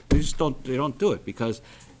 they don't do it because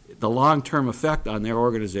the long-term effect on their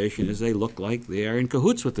organization is they look like they are in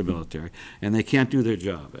cahoots with the military, and they can't do their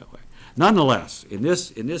job that way. Nonetheless, in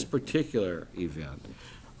this particular event,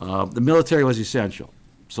 the military was essential.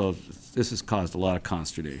 So this has caused a lot of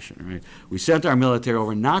consternation, right? We sent our military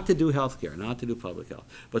over not to do health care, not to do public health,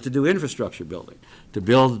 but to do infrastructure building, to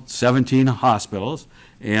build 17 hospitals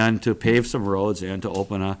and to pave some roads and to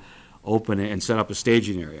open and set up a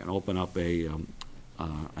staging area and open up an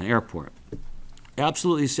airport.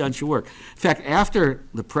 Absolutely essential work. In fact, after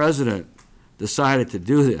the president decided to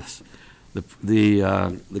do this,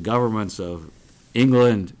 the governments of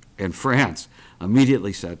England and France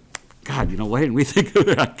immediately said, God, why didn't we think of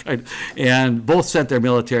that? And both sent their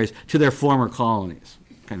militaries to their former colonies.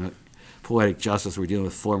 Kind of poetic justice, we're dealing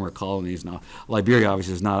with former colonies now. Liberia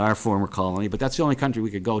obviously is not our former colony, but that's the only country we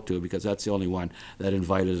could go to because that's the only one that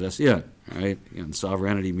invited us in, right? And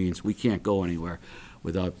sovereignty means we can't go anywhere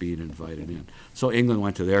without being invited in. So England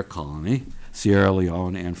went to their colony, Sierra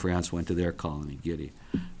Leone, and France went to their colony, Guinea.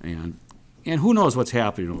 And who knows what's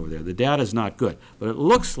happening over there. The data's not good, but it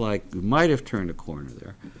looks like we might have turned a corner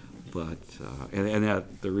there. But and that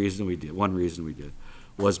one reason we did,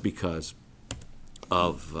 was because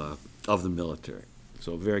of the military.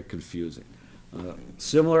 So very confusing.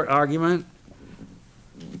 Similar argument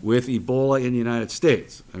with Ebola in the United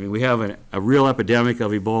States. I mean, we have a real epidemic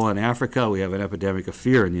of Ebola in Africa. We have an epidemic of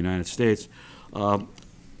fear in the United States.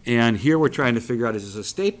 And here we're trying to figure out, is this a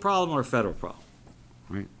state problem or a federal problem,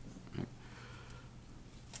 right?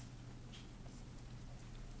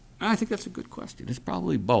 I think that's a good question. It's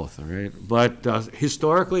probably both, all right? But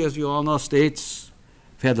historically, as you all know, states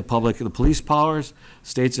have had the police powers,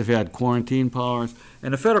 states have had quarantine powers,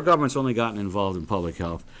 and the federal government's only gotten involved in public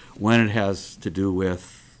health when it has to do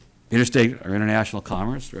with interstate or international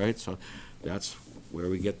commerce, right? So that's where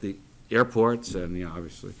we get the airports and,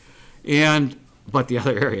 obviously. But the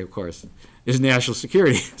other area, of course, is national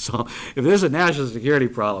security. So if there's a national security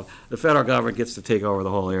problem, the federal government gets to take over the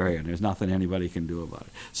whole area, and there's nothing anybody can do about it.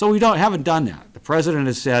 So we haven't done that. The president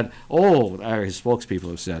has said, his spokespeople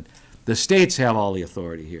have said, the states have all the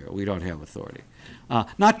authority here. We don't have authority.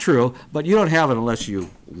 Not true, but you don't have it unless you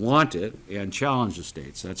want it and challenge the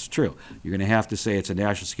states. That's true. You're going to have to say it's a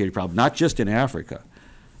national security problem, not just in Africa,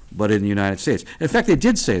 but in the United States. In fact, they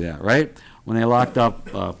did say that, right? When they locked up,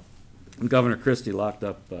 Governor Christie locked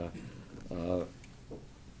up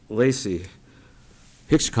Lacey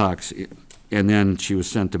Hicks-Cox, and then she was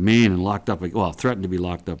sent to Maine and locked up, threatened to be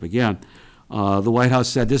locked up again. The White House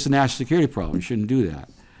said, this is a national security problem. You shouldn't do that.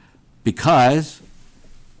 Because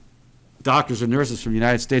doctors and nurses from the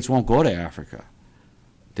United States won't go to Africa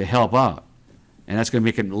to help out. And that's going to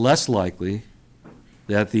make it less likely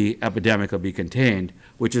that the epidemic will be contained,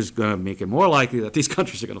 which is going to make it more likely that these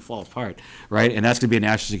countries are going to fall apart, right? And that's going to be a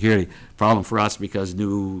national security problem for us because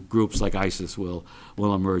new groups like ISIS will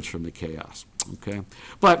emerge from the chaos, okay?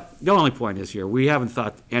 But the only point is here, we haven't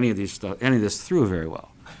thought any of this through very well.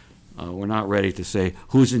 We're not ready to say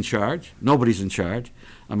who's in charge. Nobody's in charge.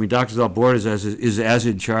 I mean, Doctors Without Borders is as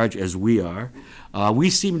in charge as we are. We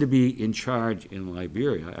seem to be in charge in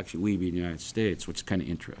Liberia, actually we being the United States, which is kind of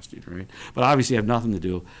interesting, right? But obviously have nothing to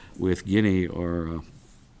do with Guinea or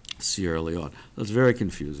Sierra Leone. It's very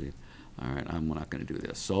confusing. All right, I'm not going to do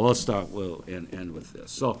this. So let's start, we'll end with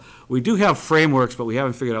this. So we do have frameworks, but we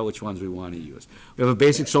haven't figured out which ones we want to use. We have a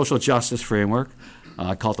basic social justice framework.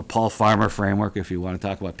 I call it the Paul Farmer framework, if you want to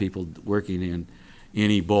talk about people working in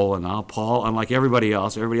Ebola now. Paul, unlike everybody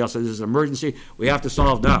else says this is an emergency we have to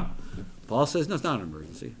solve now. Paul says no, it's not an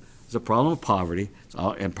emergency. It's a problem of poverty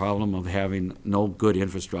and problem of having no good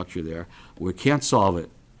infrastructure there. We can't solve it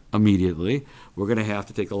immediately. We're going to have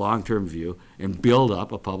to take a long-term view and build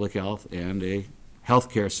up a public health and a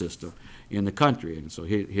healthcare system in the country. And so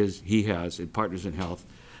he has, in Partners in Health,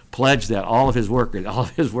 pledged that all of his work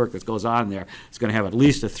that goes on there is going to have at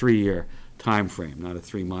least a 3-year time frame, not a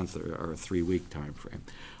 3-month or a 3-week time frame.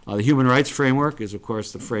 The human rights framework is, of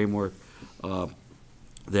course, the framework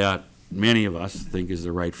that many of us think is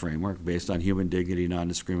the right framework, based on human dignity,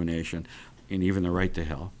 non-discrimination, and even the right to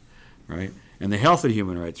health, right? And the health and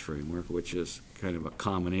human rights framework, which is kind of a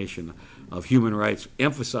combination of human rights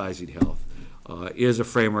emphasizing health, is a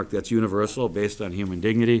framework that's universal, based on human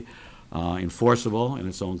dignity, enforceable in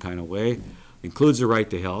its own kind of way, includes the right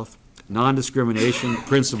to health, non-discrimination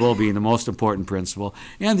principle being the most important principle.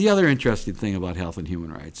 And the other interesting thing about health and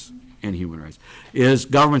human rights is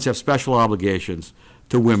governments have special obligations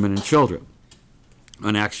to women and children.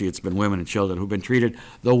 And actually, it's been women and children who've been treated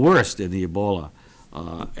the worst in the Ebola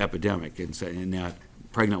epidemic, in that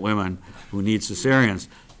pregnant women who need cesareans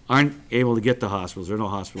aren't able to get to hospitals. There are no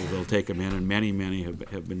hospitals that will take them in, and many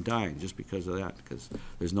have been dying just because of that, because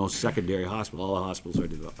there's no secondary hospital. All the hospitals are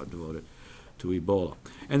devoted to Ebola.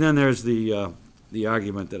 And then there's the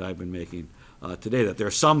argument that I've been making today, that there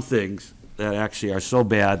are some things that actually are so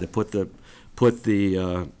bad that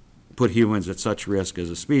put humans at such risk as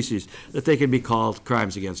a species that they can be called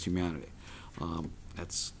crimes against humanity.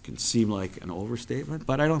 That can seem like an overstatement,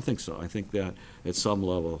 but I don't think so. I think that at some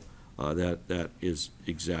level that is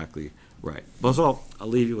exactly right. But so I'll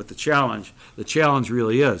leave you with the challenge. The challenge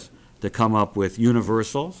really is to come up with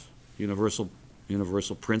universal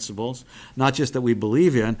principles, not just that we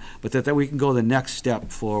believe in, but that we can go the next step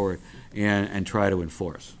forward and try to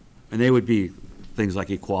enforce. And they would be things like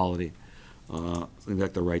equality, things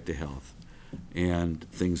like the right to health, and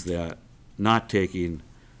things that not taking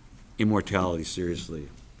immortality seriously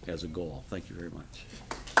as a goal. Thank you very much.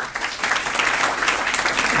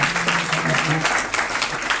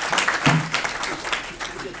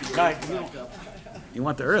 You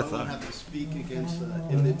want the earth, huh? I don't have to speak against the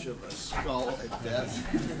image of a skull at death.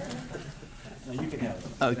 No, you can have it.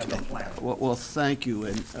 Okay. Well, thank you,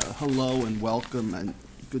 and hello and welcome, and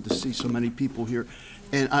good to see so many people here.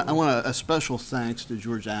 And I want a special thanks to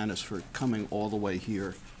George Annis for coming all the way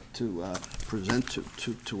here to present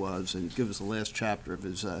to us and give us the last chapter of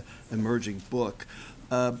his emerging book.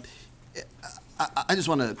 I just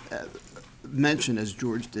want to mention, as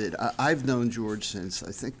George did, I've known George since,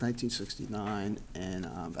 I think, 1969, and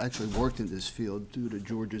I've actually worked in this field due to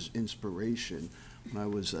George's inspiration when I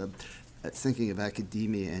was thinking of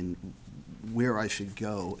academia and where I should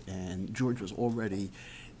go, and George was already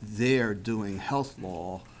there doing health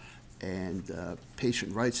law and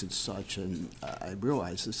patient rights and such, and I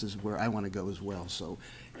realized this is where I want to go as well. So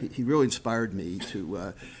he really inspired me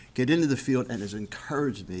to get into the field and has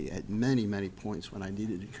encouraged me at many, many points when I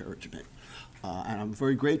needed encouragement. And I'm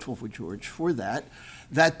very grateful for George for that.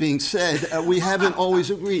 That being said, we haven't always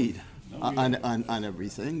agreed on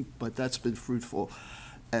everything, but that's been fruitful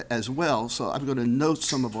as well. So I'm going to note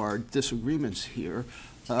some of our disagreements here.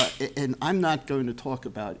 And I'm not going to talk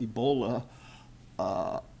about Ebola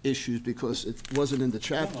issues because it wasn't in the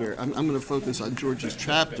chapter. I'm going to focus on George's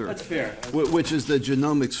chapter, That's fair. Which is the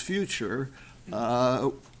genomics future,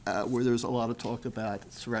 where there's a lot of talk about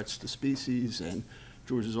threats to species and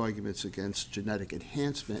George's arguments against genetic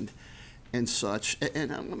enhancement and such. And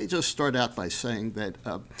let me just start out by saying that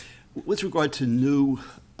with regard to new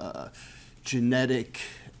genetic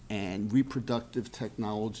and reproductive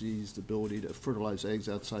technologies, the ability to fertilize eggs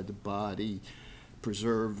outside the body,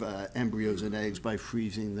 preserve embryos and eggs by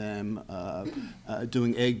freezing them,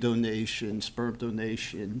 doing egg donation, sperm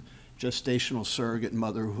donation, gestational surrogate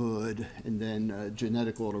motherhood, and then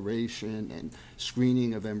genetic alteration and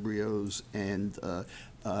screening of embryos and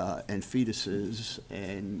fetuses,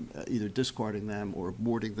 and either discarding them or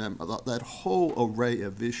aborting them. That whole array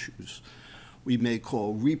of issues we may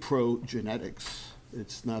call reprogenetics.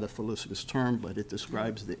 It's not a felicitous term, but it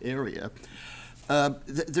describes the area.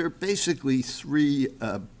 There are basically three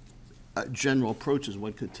general approaches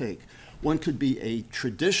one could take. One could be a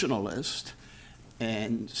traditionalist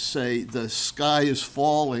and say the sky is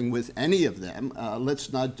falling with any of them.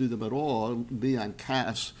 Let's not do them at all. Leon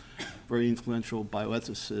Cass, very influential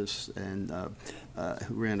bioethicist and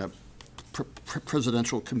who ran a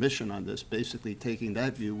presidential commission on this, basically taking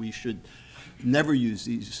that view, we should never use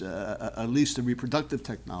these, at least the reproductive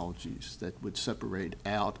technologies that would separate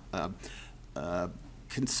out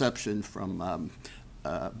conception from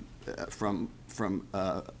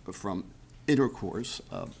intercourse,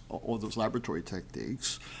 all those laboratory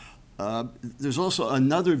techniques. There's also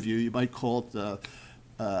another view, you might call it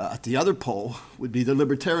at the other pole, would be the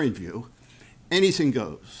libertarian view. Anything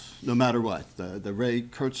goes, no matter what. The Ray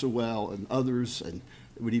Kurzweil and others, and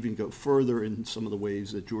it would even go further in some of the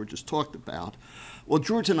ways that George has talked about. Well,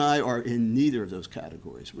 George and I are in neither of those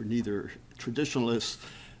categories. We're neither traditionalists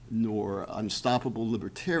nor unstoppable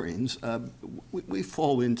libertarians. We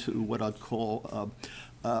fall into what I'd call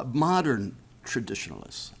modern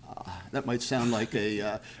traditionalists. That might sound like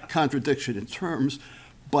a contradiction in terms,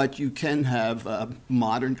 but you can have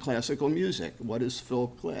modern classical music. What is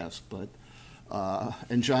Philip Glass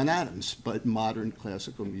and John Adams, but modern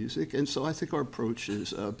classical music? And so I think our approach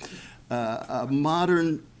is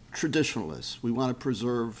modern traditionalists. We want to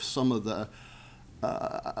preserve some of the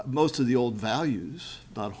most of the old values,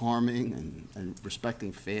 not harming and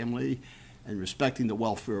respecting family and respecting the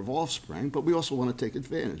welfare of offspring, but we also want to take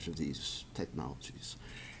advantage of these technologies.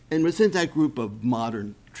 And within that group of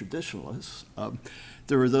modern traditionalists,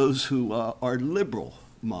 there are those who are liberal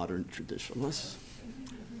modern traditionalists.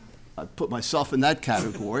 I put myself in that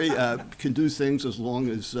category, can do things as long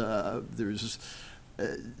as there's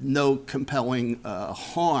no compelling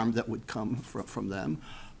harm that would come from them.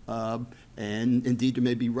 And indeed, there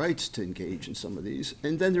may be rights to engage in some of these.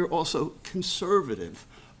 And then there are also conservative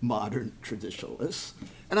modern traditionalists.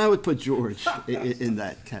 And I would put George in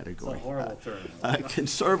that category. It's a horrible term.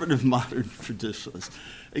 Conservative modern traditionalists.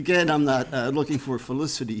 Again, I'm not looking for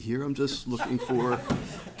felicity here. I'm just looking for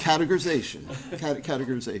categorization.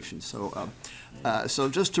 So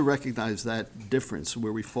just to recognize that difference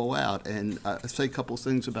where we fall out, and say a couple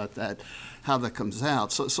things about that, how that comes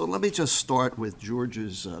out. So let me just start with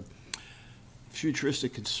George's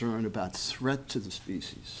futuristic concern about threat to the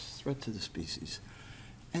species.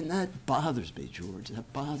 And that bothers me, George.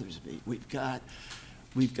 That bothers me. We've got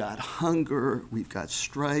hunger, we've got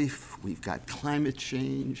strife, we've got climate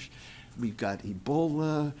change, we've got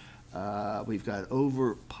Ebola, we've got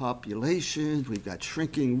overpopulation, we've got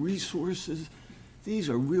shrinking resources. These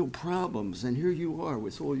are real problems, and here you are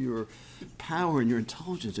with all your power and your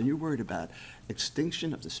intelligence, and you're worried about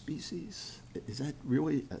extinction of the species? Is that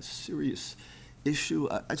really a serious issue?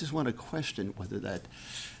 I just want to question whether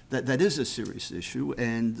that is a serious issue,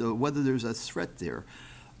 and whether there's a threat there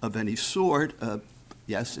of any sort.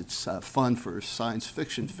 Yes, it's fun for science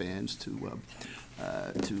fiction fans to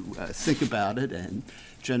think about it and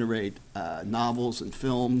generate novels and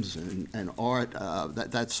films and art.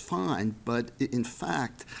 That's fine, but in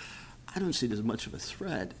fact, I don't see it as much of a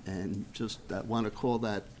threat, and just want to call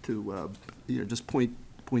that to just point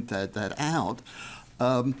that out.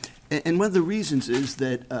 And one of the reasons is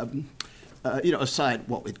that. Aside,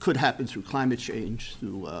 well, it could happen through climate change,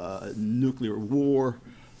 through nuclear war.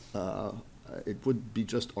 It wouldn't be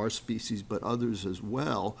just our species, but others as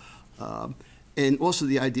well. And also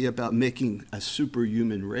the idea about making a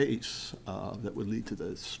superhuman race that would lead to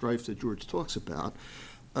the strife that George talks about.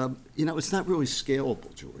 It's not really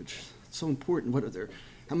scalable, George. It's so important. What are there?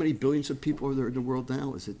 How many billions of people are there in the world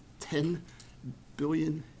now? Is it 10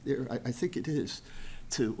 billion there? I think it is.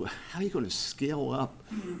 How are you going to scale up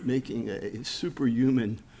making a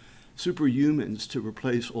superhumans to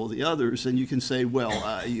replace all the others? And you can say,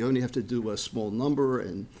 well, you only have to do a small number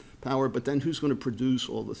and power, but then who's going to produce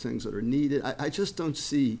all the things that are needed? I just don't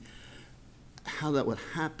see how that would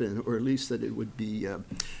happen, or at least that it would be,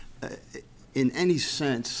 in any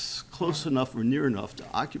sense, close enough or near enough to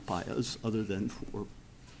occupy us, other than for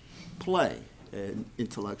play and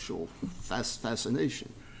intellectual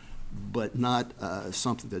fascination, but not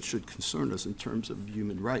something that should concern us in terms of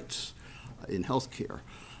human rights in healthcare.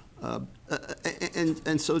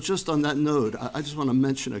 And so just on that note, I just want to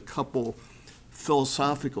mention a couple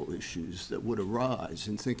philosophical issues that would arise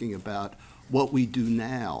in thinking about what we do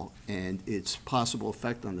now and its possible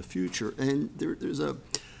effect on the future. And there's a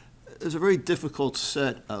very difficult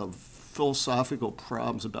set of philosophical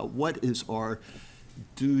problems about what is our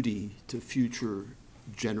duty to future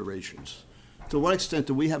generations. To what extent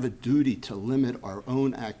do we have a duty to limit our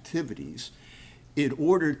own activities in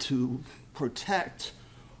order to protect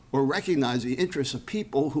or recognize the interests of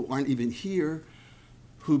people who aren't even here,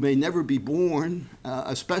 who may never be born,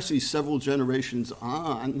 especially several generations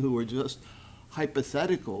on, who are just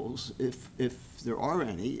hypotheticals, if there are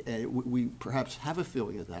any. We perhaps have a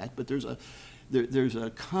feeling of that, but there's a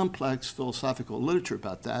complex philosophical literature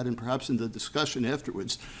about that, and perhaps in the discussion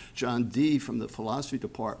afterwards, John Dee from the philosophy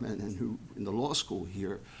department and who in the law school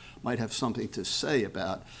here might have something to say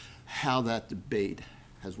about how that debate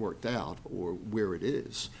has worked out or where it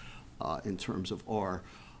is in terms of our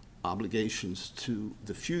obligations to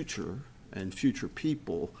the future and future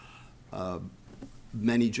people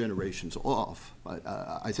many generations off.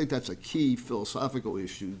 I think that's a key philosophical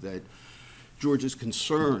issue that George's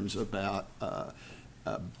concerns about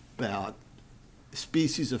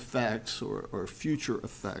species effects or future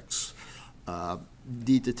effects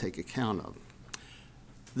need to take account of.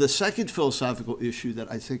 The second philosophical issue that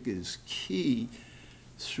I think is key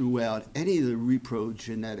throughout any of the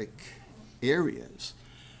reprogenetic areas,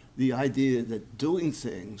 the idea that doing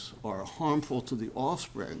things are harmful to the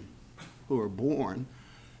offspring who are born,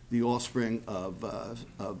 the offspring of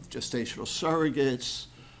gestational surrogates,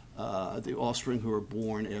 the offspring who are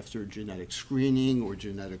born after genetic screening or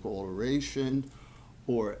genetic alteration,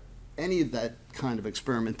 or any of that kind of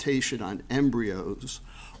experimentation on embryos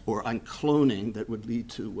or on cloning that would lead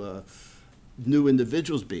to new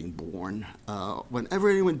individuals being born. Whenever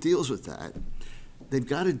anyone deals with that, they've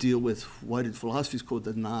got to deal with what in philosophy is called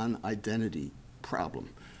the non-identity problem,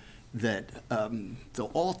 that the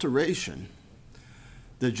alteration,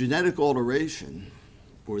 the genetic alteration,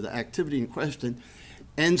 or the activity in question,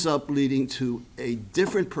 ends up leading to a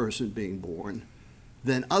different person being born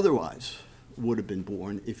than otherwise would have been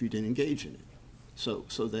born if you didn't engage in it. So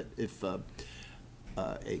that if a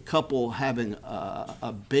couple having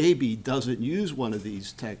a baby doesn't use one of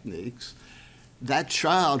these techniques, that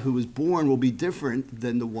child who is born will be different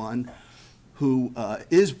than the one who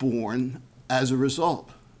is born as a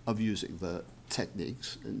result of using the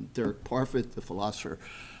techniques. And Derek Parfit, the philosopher,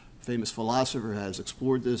 famous philosopher, has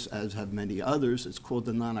explored this, as have many others. It's called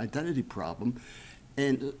the non-identity problem.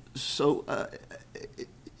 And so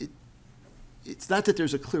it's not that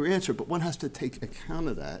there's a clear answer, but one has to take account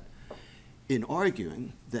of that in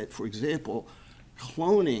arguing that, for example,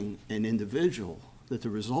 cloning an individual, that the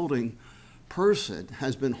resulting person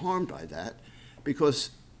has been harmed by that, because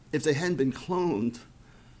if they hadn't been cloned,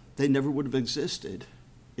 they never would have existed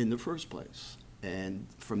in the first place. And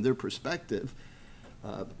from their perspective,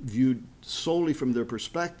 viewed solely from their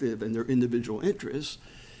perspective and their individual interests,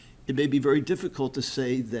 it may be very difficult to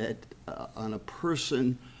say that on a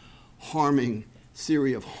person harming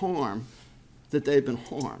theory of harm, that they've been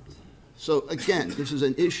harmed. So again, this is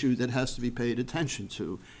an issue that has to be paid attention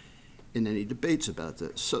to in any debates about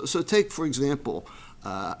this. So take, for example,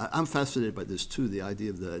 I'm fascinated by this too, the idea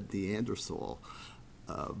of the Neanderthal,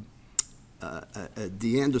 a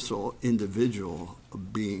Neanderthal individual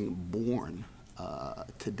being born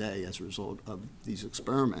today as a result of these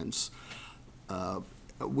experiments.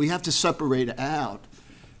 We have to separate out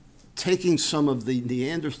taking some of the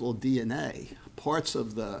Neanderthal DNA, parts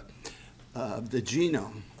of the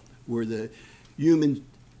genome, where the human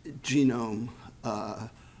genome,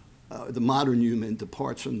 the modern human,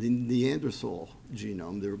 departs from the Neanderthal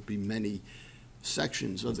genome. There would be many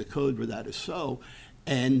sections of the code where that is so,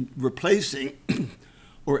 and replacing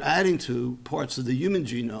or adding to parts of the human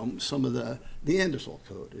genome some of the Neanderthal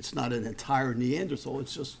code. It's not an entire Neanderthal,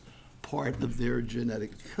 it's just part of their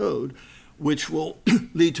genetic code, which will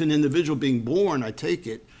lead to an individual being born, I take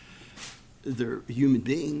it, they're human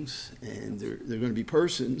beings, and they're going to be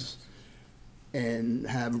persons, and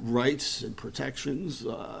have rights and protections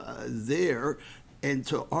there, and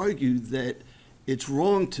to argue that it's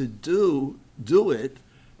wrong to do it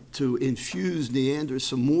to infuse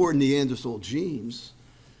some more Neanderthal genes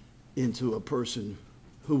into a person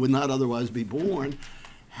who would not otherwise be born.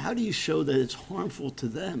 How do you show that it's harmful to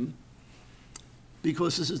them?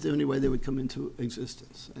 Because this is the only way they would come into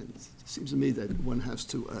existence. And it seems to me that one has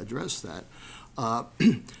to address that.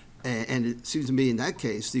 And it seems to me in that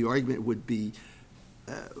case, the argument would be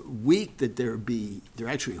weak that they're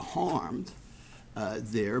actually harmed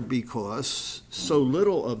there because so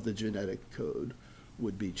little of the genetic code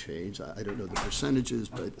would be changed. I don't know the percentages,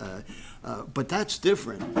 but that's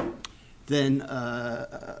different than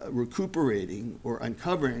recuperating or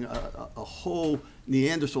uncovering a whole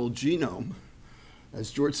Neanderthal genome, as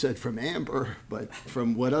George said, from amber, but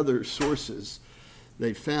from what other sources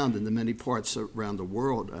they found in the many parts around the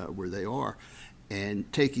world where they are, and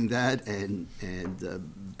taking that and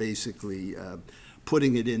basically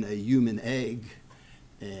putting it in a human egg,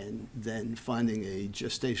 and then finding a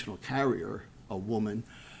gestational carrier, a woman,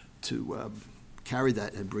 to carry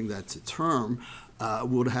that and bring that to term,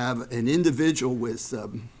 would have an individual with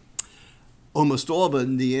almost all the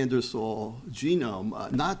Neanderthal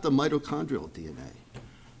genome, not the mitochondrial DNA.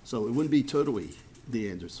 So it wouldn't be totally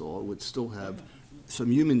Neanderthal. It would still have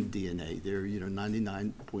some human DNA there,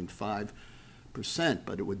 99.5%,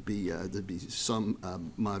 but it would be, there'd be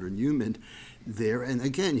some modern human there. And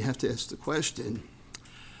again, you have to ask the question,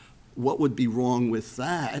 what would be wrong with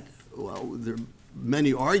that? Well, there are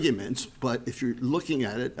many arguments, but if you're looking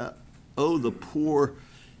at it, the poor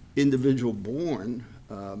individual born,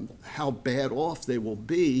 how bad off they will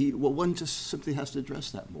be, well, one just simply has to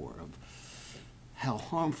address that more of how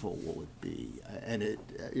harmful will it be, and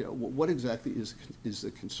what exactly is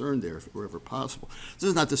the concern there, if wherever possible. This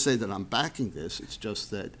is not to say that I'm backing this, it's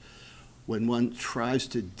just that when one tries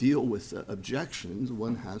to deal with objections,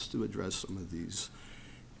 one has to address some of these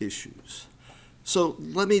issues. So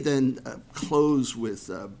let me then close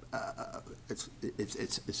with,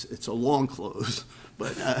 it's a long close,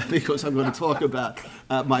 but because I'm going to talk about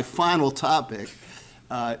my final topic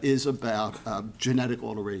is about genetic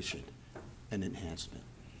alteration and enhancement.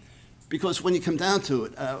 Because when you come down to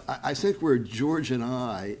it, I think where George and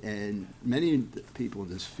I and many people in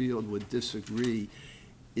this field would disagree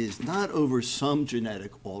is not over some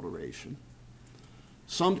genetic alteration,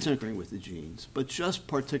 some tinkering with the genes, but just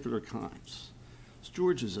particular kinds.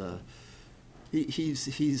 George is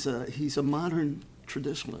he's a modern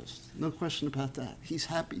traditionalist, no question about that. He's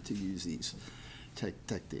happy to use these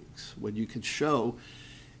techniques when you can show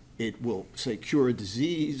it will, say, cure a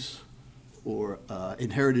disease or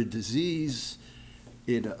inherited disease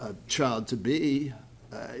in a child to be.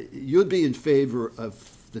 You'd be in favor of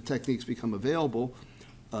the techniques become available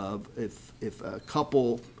if a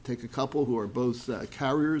couple, take a couple who are both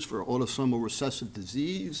carriers for autosomal recessive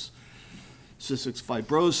disease, cystic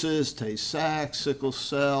fibrosis, Tay-Sachs, sickle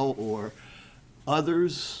cell, or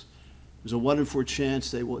others. There's a 1 in 4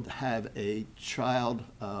 chance they would have a child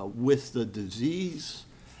with the disease.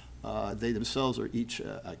 They themselves are each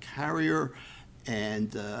a carrier,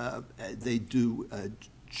 and they do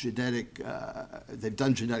genetic. They've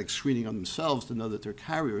done genetic screening on themselves to know that they're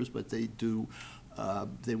carriers, but they do.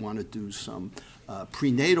 They want to do some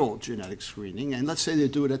prenatal genetic screening, and let's say they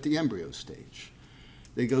do it at the embryo stage.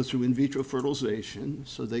 They go through in vitro fertilization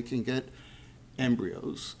so they can get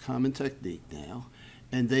embryos, common technique now,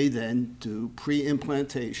 and they then do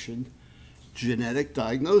pre-implantation genetic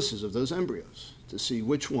diagnosis of those embryos to see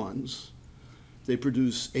which ones. They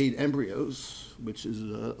produce 8 embryos, which is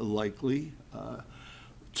likely.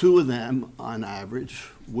 2 of them, on average,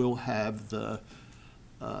 will have the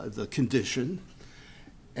condition.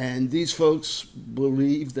 And these folks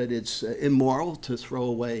believe that it's immoral to throw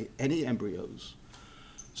away any embryos.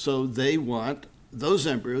 So they want those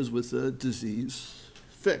embryos with the disease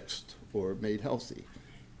fixed or made healthy.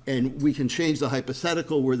 And we can change the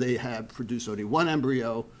hypothetical where they have produced only 1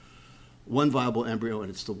 embryo, 1 viable embryo, and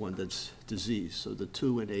it's the one that's diseased. So the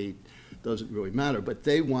 2 and 8 doesn't really matter. But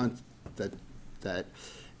they want that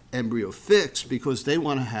embryo fixed because they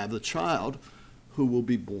want to have the child who will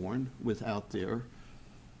be born without their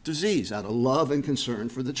disease, out of love and concern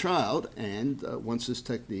for the child. And once this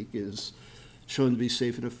technique is shown to be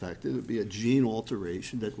safe and effective, it would be a gene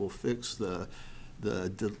alteration that will fix the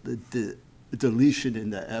deletion in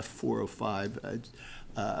the F405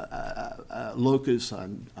 locus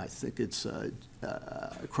on, I think it's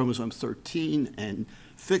chromosome 13, and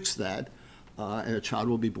fix that, and a child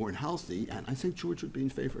will be born healthy. And I think George would be in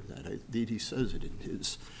favor of that. Indeed, he says it in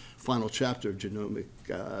his final chapter of Genomic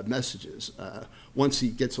Messages. Once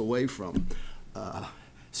he gets away from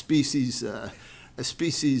threats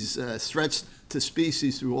to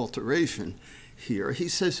species through alteration here, he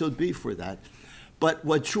says he'll be for that. But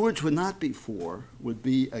what George would not be for would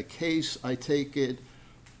be a case, I take it,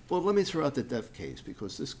 well, let me throw out the death case,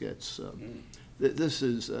 because this gets, this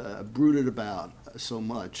is brooded about so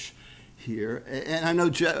much here. And I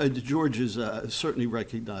know George is, certainly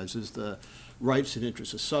recognizes the rights and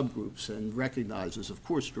interests of subgroups, and recognizes, of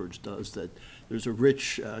course George does, that there's a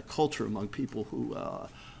rich culture among people who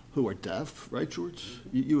are deaf, right, George?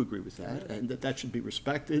 You agree with that, and that should be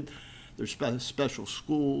respected. There's special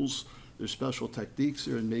schools, there's special techniques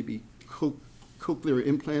there, and maybe cochlear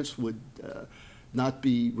implants would not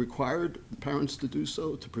be required, parents to do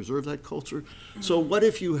so, to preserve that culture. So what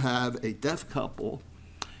if you have a deaf couple,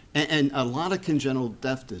 and a lot of congenital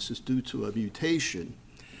deafness is due to a mutation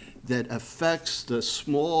that affects the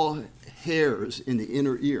small hairs in the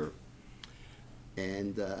inner ear,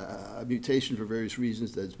 and a mutation for various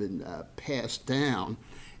reasons that's been passed down,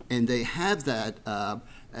 and they have that,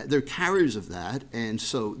 they're carriers of that, and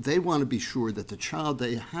so they want to be sure that the child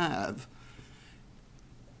they have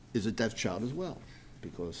is a deaf child as well.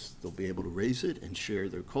 because they'll be able to raise it and share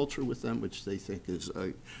their culture with them, which they think is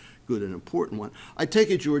a good and important one. I take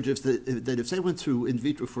it, George, that if they went through in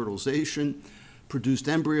vitro fertilization, produced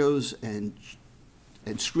embryos and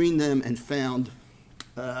screened them and found,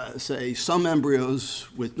 say, some embryos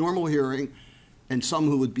with normal hearing and some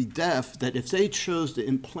who would be deaf, that if they chose to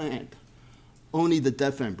implant only the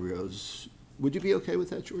deaf embryos, would you be okay with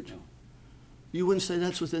that, George? No. You wouldn't say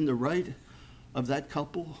that's within the right of that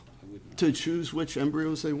couple to choose which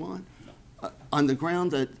embryos they want? No. On the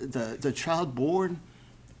ground that the child born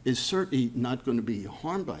is certainly not going to be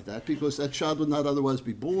harmed by that, because that child would not otherwise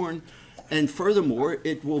be born, and furthermore,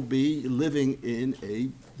 it will be living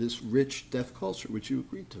in this rich deaf culture, which you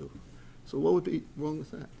agreed to. So what would be wrong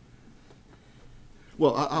with that?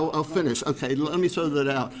 Well, I'll finish. Okay, let me throw that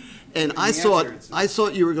out. And I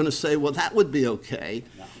thought you were going to say, well, that would be okay,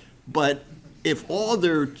 No. but if all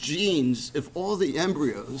their genes, if all the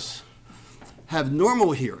embryos have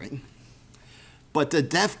normal hearing, but the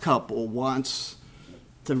deaf couple wants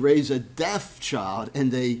to raise a deaf child,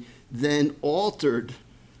 and they then altered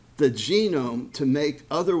the genome to make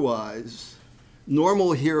otherwise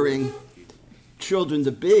normal hearing children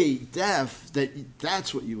to be deaf,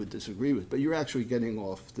 that's what you would disagree with. But you're actually getting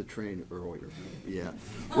off the train earlier. Yeah.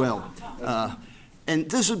 Well, and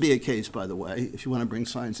this would be a case, by the way, if you want to bring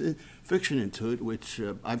science fiction into it, which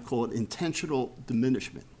I've called intentional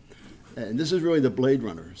diminishment. And this is really the Blade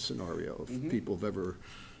Runner scenario. If people have ever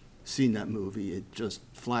seen that movie, it just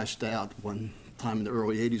flashed out one time in the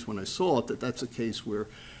early 80s when I saw it, that's a case where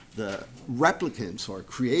the replicants are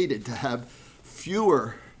created to have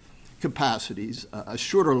fewer capacities, a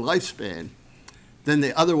shorter lifespan than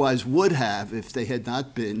they otherwise would have if they had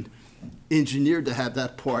not been engineered to have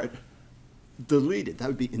that part deleted. That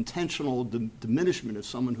would be intentional diminishment of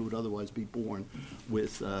someone who would otherwise be born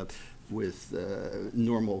with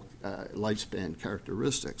normal lifespan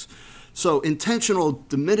characteristics. So intentional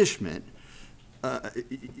diminishment,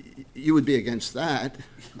 you would be against that.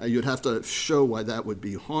 You'd have to show why that would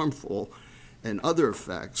be harmful and other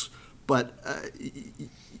effects. But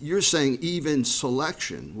you're saying even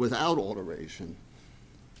selection without alteration,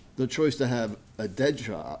 the choice to have a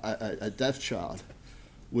deaf child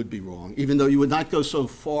would be wrong, even though you would not go so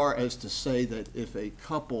far as to say that if a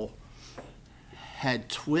couple had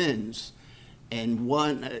twins and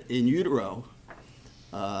one in utero,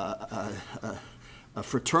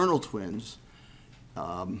 fraternal twins,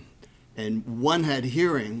 and one had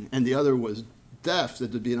hearing and the other was deaf,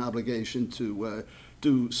 that there'd be an obligation to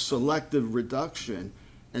do selective reduction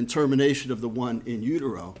and termination of the one in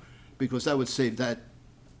utero, because that would save that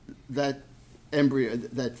embryo,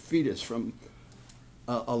 that fetus, from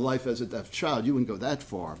a life as a deaf child. You wouldn't go that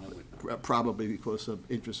far, probably because of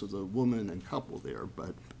interests of the woman and couple there.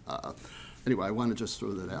 But anyway, I want to just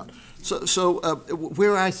throw that out. So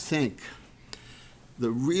where I think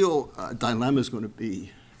the real dilemma is going to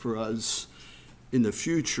be for us in the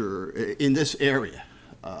future in this area,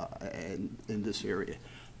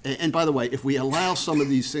 and by the way, if we allow some of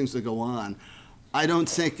these things to go on, I don't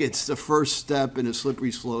think it's the first step in a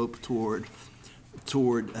slippery slope toward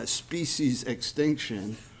a species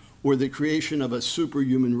extinction or the creation of a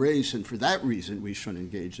superhuman race, and for that reason, we shouldn't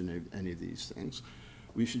engage in any of these things.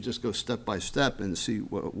 We should just go step by step and see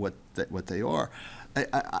what they are.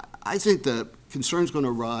 I think the concern's going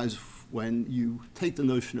to arise when you take the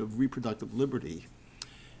notion of reproductive liberty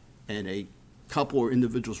and a couple or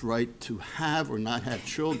individual's right to have or not have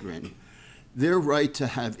children, their right to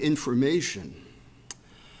have information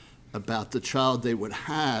about the child they would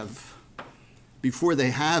have before they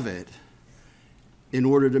have it, in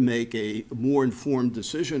order to make a more informed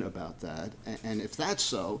decision about that. And if that's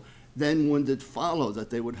so, then wouldn't it follow that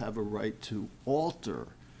they would have a right to alter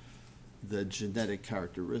the genetic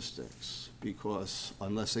characteristics? Because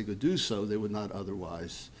unless they could do so, they would not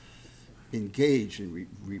otherwise engage in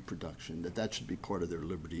reproduction, that should be part of their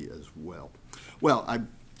liberty as well. Well, I've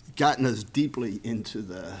gotten us deeply into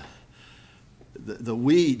the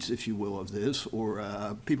weeds, if you will, of this,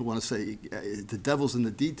 or people want to say the devil's in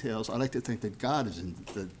the details. I like to think that God is in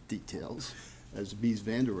the details, as Mies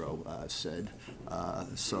van der Rohe said.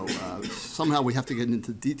 So somehow we have to get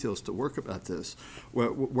into details to worry about this.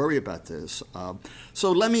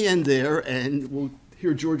 So let me end there, and we'll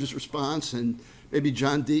hear George's response, and maybe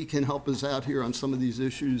John D. can help us out here on some of these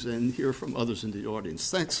issues and hear from others in the audience.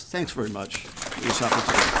 Thanks very much for this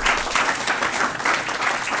opportunity.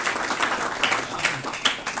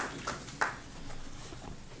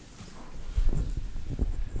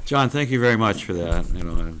 John, thank you very much for that.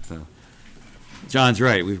 John's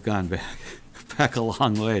right. We've gone back back a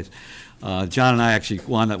long ways. John and I actually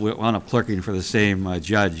wound up clerking for the same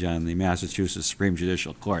judge on the Massachusetts Supreme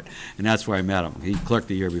Judicial Court, and that's where I met him. He clerked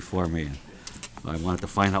the year before me, and I wanted to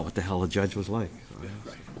find out what the hell the judge was like. So,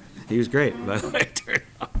 he was great, by the way.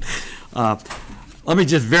 Let me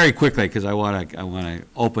just very quickly, because I want to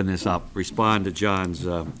open this up, respond to John's,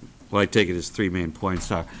 what I take it as three main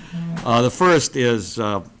points are. The first is,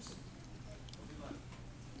 why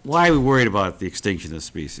are we worried about the extinction of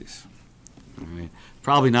species? I mean,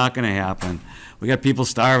 probably not going to happen. We got people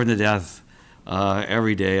starving to death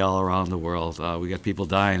every day all around the world. We got people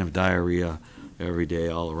dying of diarrhea every day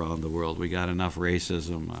all around the world. We got enough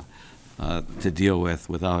racism to deal with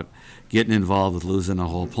without getting involved with losing the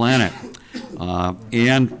whole planet.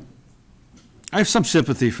 And I have some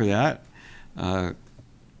sympathy for that.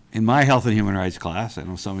 In my health and human rights class, I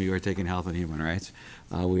know some of you are taking health and human rights,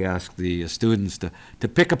 we ask the students to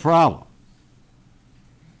pick a problem.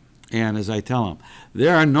 And as I tell them,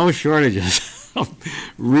 there are no shortages of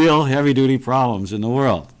real heavy-duty problems in the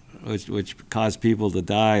world, which cause people to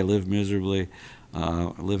die, live miserably,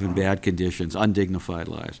 live in bad conditions, undignified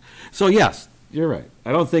lives. So yes, you're right.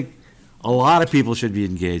 I don't think a lot of people should be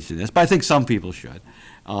engaged in this, but I think some people should.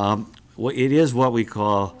 It is what we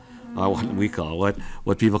call,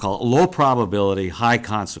 what people call a low probability, high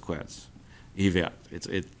consequence event.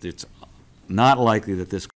 It's not likely that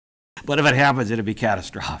this, but if it happens, it'll be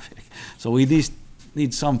catastrophic. So we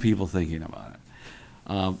need some people thinking about it.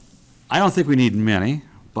 I don't think we need many,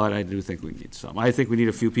 but I do think we need some. I think we need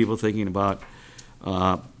a few people thinking about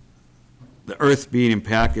the Earth being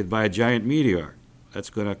impacted by a giant meteor that's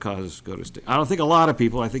going to cause us to go to state. I don't think a lot of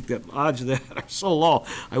people. I think that odds of that are so low.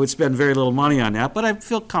 I would spend very little money on that, but I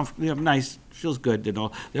feel comfortable, nice, feels good to know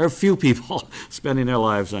there are a few people spending their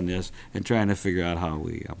lives on this and trying to figure out how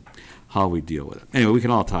we deal with it. Anyway, we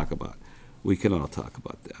can all talk about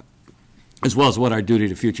that, as well as what our duty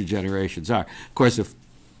to future generations are. Of course, if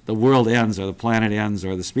the world ends or the planet ends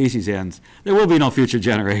or the species ends, there will be no future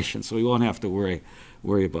generations, so we won't have to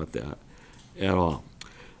worry about that at all.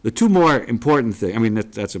 The two more important things, I mean,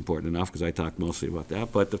 that's important enough because I talked mostly about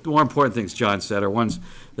that, but the more important things John said are ones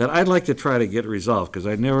that I'd like to try to get resolved because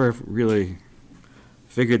I never really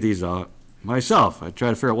figured these out myself. I try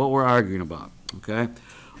to figure out what we're arguing about, okay?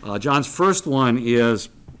 John's first one is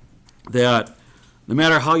that no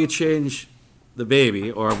matter how you change the baby,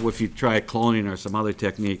 or if you try cloning or some other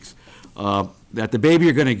techniques, that the baby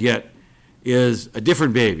you're going to get is a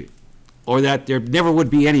different baby, or that there never would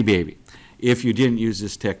be any baby if you didn't use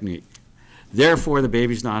this technique. Therefore, the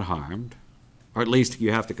baby's not harmed, or at least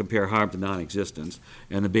you have to compare harm to non-existence,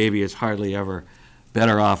 and the baby is hardly ever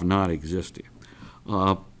better off not existing.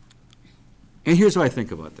 And here's what I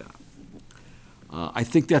think about that. I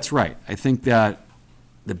think that's right. I think that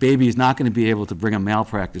the baby is not going to be able to bring a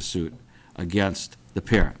malpractice suit against the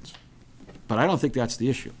parents. But I don't think that's the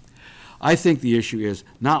issue. I think the issue is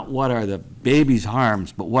not what are the baby's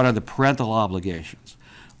harms, but what are the parental obligations.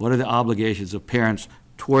 What are the obligations of parents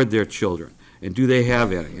toward their children? And do they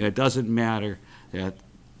have any? And it doesn't matter that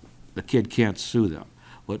the kid can't sue them.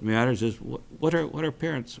 What matters is what are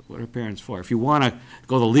parents for? If you want to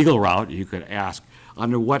go the legal route, you could ask,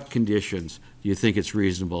 under what conditions do you think it's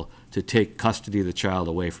reasonable to take custody of the child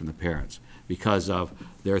away from the parents because of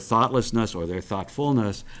their thoughtlessness or their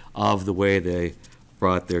thoughtfulness of the way they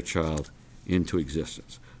brought their child into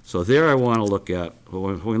existence? So there I want to look at,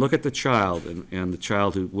 when we look at the child and the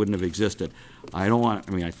child who wouldn't have existed,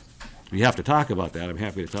 we have to talk about that. I'm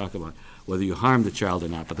happy to talk about whether you harmed the child or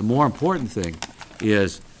not. But the more important thing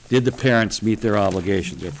is, did the parents meet their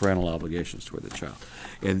obligations, their parental obligations toward the child?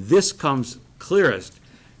 And this comes clearest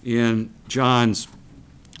in John's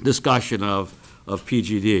discussion of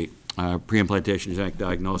PGD, pre-implantation genetic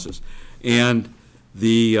diagnosis, and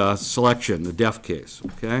the selection, the deaf case,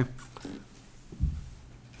 okay?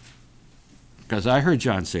 Because I heard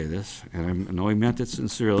John say this, and I know he meant it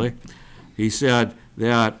sincerely. He said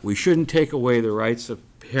that we shouldn't take away the rights of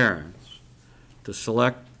parents to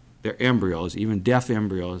select their embryos, even deaf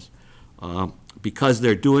embryos, because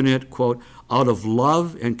they're doing it, quote, out of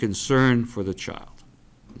love and concern for the child.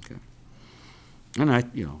 Okay. And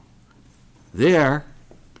there,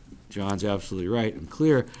 John's absolutely right and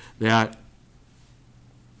clear that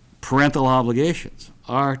parental obligations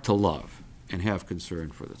are to love and have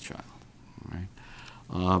concern for the child.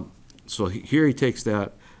 Right? So here he takes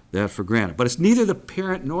that for granted. But it's neither the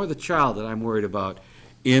parent nor the child that I'm worried about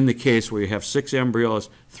in the case where you have 6 embryos,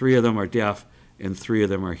 3 of them are deaf, and 3 of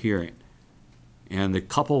them are hearing. And the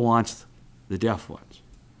couple wants the deaf ones.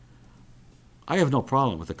 I have no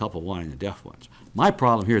problem with the couple wanting the deaf ones. My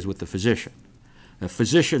problem here is with the physician.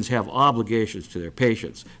 physicians have obligations to their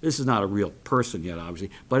patients. This is not a real person yet,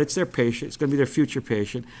 obviously, but it's their patient. It's going to be their future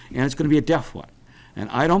patient, and it's going to be a deaf one. And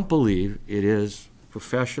I don't believe it is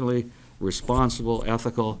professionally responsible,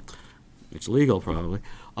 ethical, it's legal probably,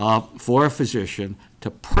 for a physician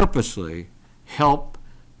to purposely help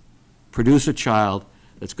produce a child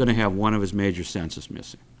that's going to have one of his major senses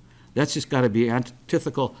missing. That's just got to be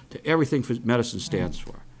antithetical to everything medicine stands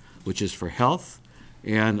for, which is for health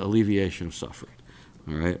and alleviation of suffering.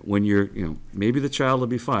 All right, when you're, maybe the child will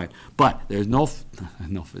be fine, but there's no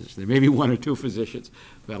physician. There may be one or two physicians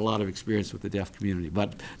who've had a lot of experience with the deaf community,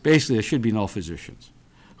 but basically there should be no physicians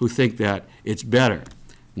who think that it's better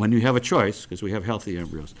when you have a choice, because we have healthy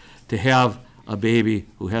embryos, to have a baby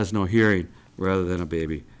who has no hearing rather than a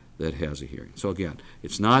baby that has a hearing. So again,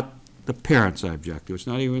 it's not the parents I object to. It's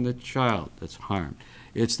not even the child that's harmed.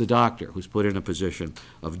 It's the doctor who's put in a position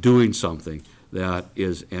of doing something that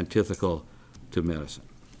is antithetical to medicine.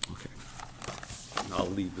 Okay. And I'll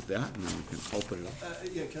leave with that, and then we can open it up.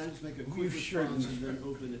 Yeah, can I just make a quick response and then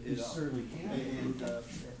open it up? certainly can. And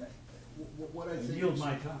what I think Yield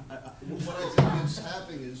my time. what I think is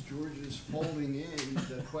happening is George is folding in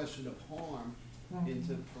the question of harm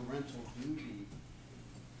into parental duty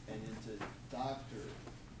and into doctor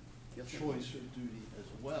choice or duty as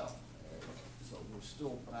well. So we're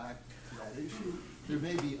still back to that issue. There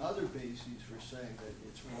may be other bases for saying that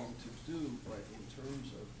it's wrong to do, but in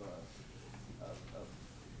terms of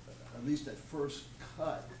at least at first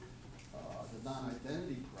cut, the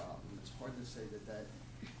non-identity problem, it's hard to say that that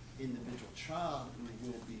individual child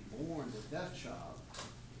who will be born a deaf child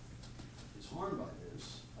is harmed by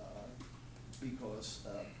this, because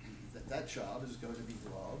that child is going to be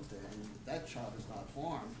loved, and that child is not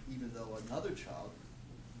harmed, even though another child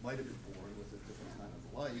might have been born with a different kind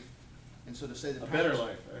of life. And so to say that A better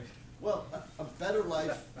life, right? well, a better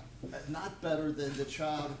life, not better than the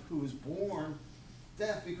child who was born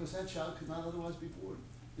deaf, because that child could not otherwise be born.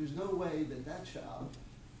 There's no way that that child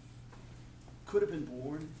could have been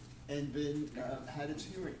born and been had its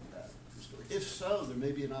hearing restored. If so, there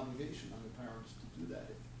may be an obligation on the parents to do that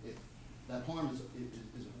if that harm is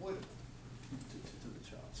avoidable to the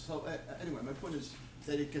child. So anyway, my point is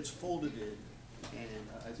that it gets folded in, and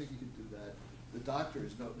I think you can do that. The doctor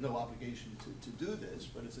has no obligation to do this,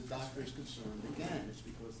 but if the doctor is concerned, again, it's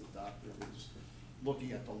because the doctor is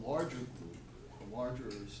looking at the larger group, the larger,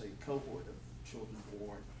 say, cohort of children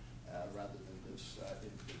born, rather than this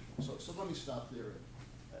individual. So let me stop there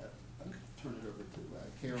and turn it over to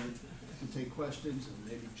Karen to take questions, and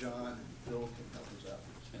maybe John and Bill can help us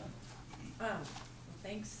out.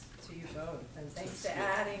 Thanks to you both, and thanks to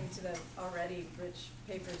adding to the already rich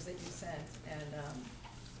papers that you sent.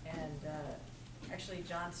 And actually,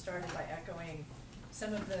 John started by echoing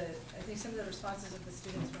some of the responses of the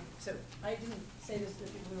students from, so I didn't say this to the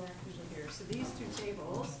people who weren't usually here. So these two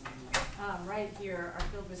tables right here are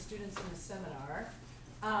filled with students in the seminar.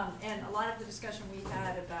 And a lot of the discussion we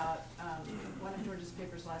had about one of George's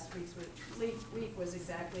papers last week was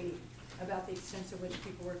exactly about the extent to which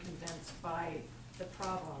people were convinced by the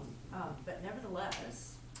problem. But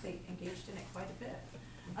nevertheless, they engaged in it quite a bit.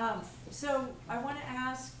 So I want to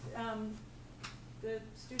ask the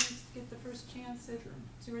students get the first chance at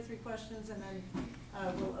 2 or 3 questions, and then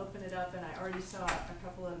we'll open it up. And I already saw a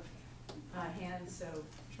couple of hands, so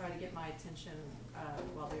try to get my attention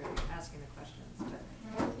while they're asking the questions. But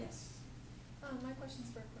yes. My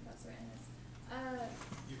question's for Professor Ennis.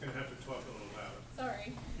 You're going to have to talk a little louder.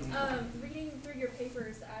 Sorry. Reading through your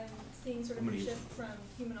papers, I'm seeing sort of a shift from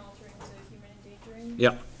human altering to human endangering.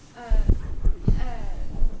 Yeah.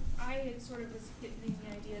 I sort of was getting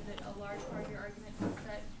the idea that a large part of your argument was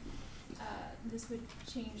that this would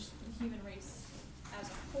change the human race as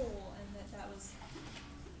a whole, and that was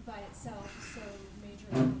by itself so major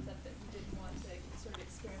a concept that we didn't want to sort of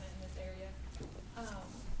experiment in this area.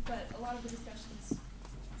 But a lot of the discussions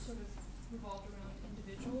sort of revolved around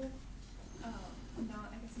individual,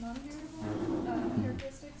 non-heritable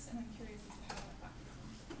characteristics, and I'm curious as to how that factors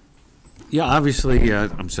in. Yeah, obviously,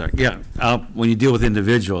 I'm sorry. Yeah, when you deal with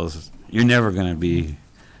individuals, you're never going to be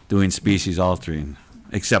doing species altering,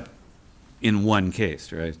 except in one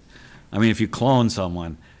case, right? I mean, if you clone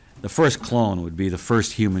someone, the first clone would be the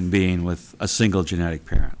first human being with a single genetic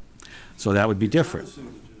parent. So that would be different.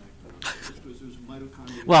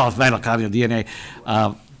 Well, it's mitochondrial DNA.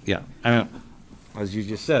 Yeah, I mean, as you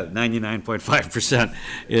just said, 99.5%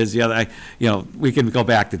 is the other. We can go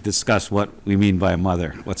back to discuss what we mean by a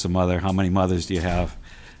mother. What's a mother? How many mothers do you have?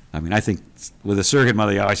 I mean, I think with a surrogate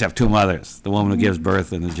mother, you always have 2 mothers, the woman who gives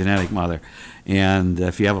birth and the genetic mother. And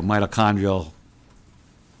if you have a mitochondrial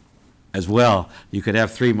as well. You could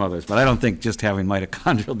have 3 mothers, but I don't think just having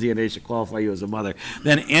mitochondrial DNA should qualify you as a mother.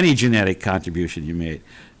 Then any genetic contribution you made,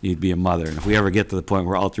 you'd be a mother. And if we ever get to the point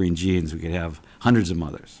where we're altering genes, we could have hundreds of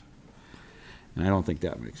mothers. And I don't think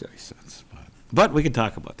that makes any sense. But we could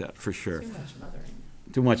talk about that for sure. Too much mothering.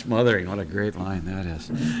 Too much mothering. What a great line that is.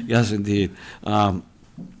 Yes, indeed.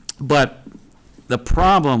 But the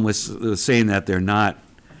problem with saying that they're not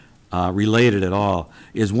related at all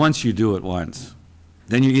is once you do it once,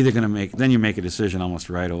 then you're either going to make a decision almost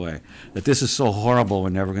right away that this is so horrible we're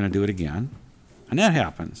never going to do it again, and that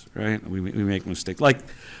happens, right? We make mistakes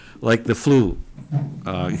like the flu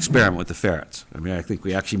experiment with the ferrets. I mean, I think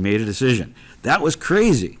we actually made a decision that was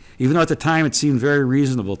crazy, even though at the time it seemed very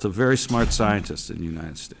reasonable to very smart scientists in the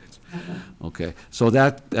United States. Okay, so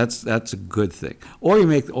that's a good thing. Or you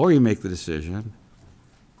make the decision,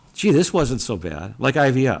 gee, this wasn't so bad, like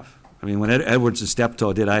IVF. I mean, when Edwards and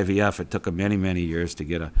Steptoe did IVF, it took them many, many years to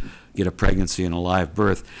get a pregnancy and a live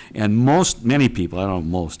birth. And many people, I don't know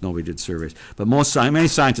most, nobody did surveys, but many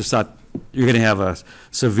scientists thought you're going to have a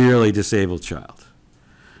severely disabled child.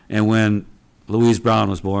 And when Louise Brown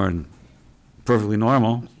was born perfectly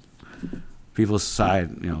normal, people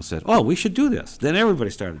said, oh, we should do this. Then everybody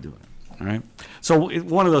started doing it, all right? So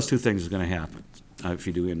one of those two things is going to happen if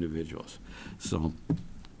you do individuals. So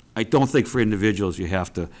I don't think for individuals you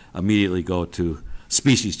have to immediately go to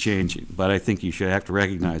species changing, but I think you should have to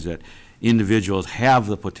recognize that individuals have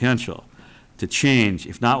the potential to change,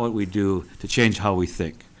 if not what we do, to change how we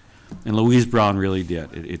think. And Louise Brown really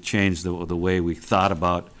did. It changed the way we thought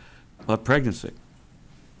about pregnancy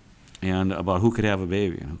and about who could have a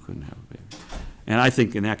baby and who couldn't have a baby. And I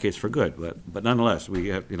think in that case for good, but nonetheless, we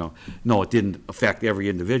have, no, it didn't affect every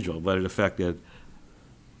individual, but it affected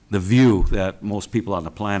the view that most people on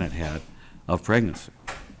the planet had of pregnancy.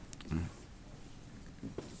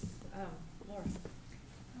 Laura.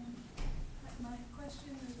 My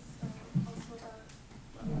question is also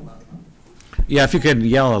about. Yeah, if you could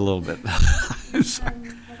yell a little bit. I'm sorry. My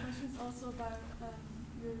question is also about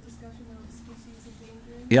your discussion of species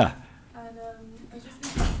endangering. Yeah. And I was just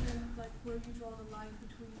interested in where you draw the line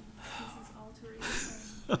between species altering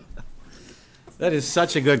and. That is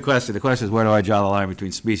such a good question. The question is, where do I draw the line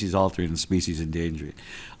between species altering and species endangering?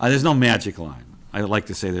 There's no magic line. I like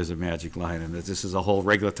to say there's a magic line, and that this is a whole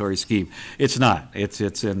regulatory scheme. It's not. It's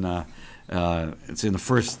in the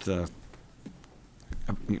first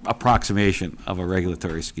approximation of a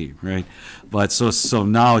regulatory scheme, right? But so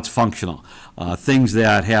now it's functional. Things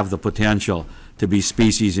that have the potential to be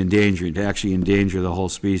species endangering, to actually endanger the whole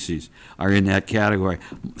species, are in that category.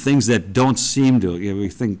 Things that don't seem to, we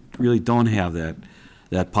think really don't have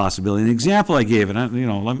that possibility. An example I gave, and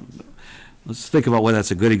let's think about whether that's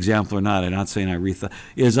a good example or not. I'm not saying I rethought.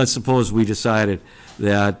 Is let's suppose we decided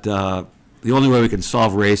that the only way we can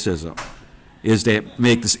solve racism is to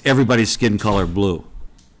make everybody's skin color blue.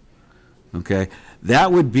 Okay,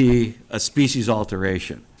 that would be a species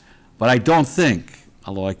alteration, but I don't think,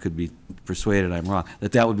 although I could be persuaded I'm wrong,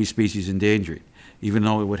 that would be species endangering, even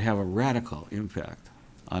though it would have a radical impact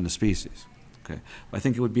on the species. Okay, but I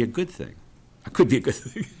think it would be a good thing. It could be a good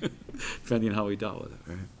thing, depending on how we dealt with it,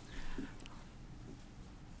 right?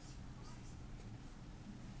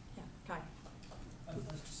 Yeah, Kai. I was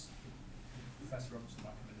just, Professor Robertson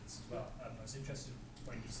might come in this as well. I was interested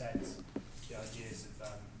when you said the ideas of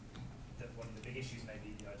that one of the big issues may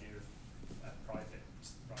be the idea of private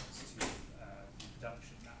rights to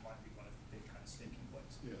reproduction. That might be one of the big kind of sticking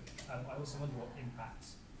points. Yeah. I also wonder what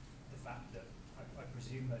impact the fact that I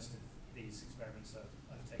presume most of these experiments are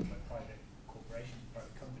undertaken by private corporations,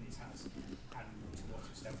 private companies has, and to what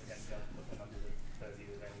extent we're going to be able to put them under the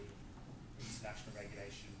purview of any international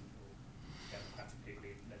regulation or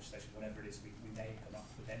democratically legislation, whatever it is we may come up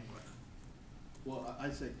with anyway. Well,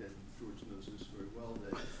 I think that George knows this very well,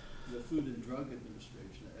 that the Food and Drug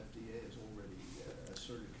Administration, the FDA, has already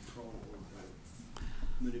asserted control over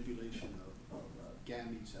manipulation of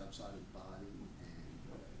gametes outside of the body and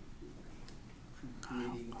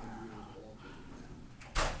creating embryos, altering them.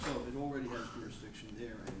 So it already has jurisdiction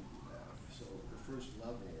there, and so the first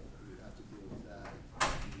level, you have to deal with that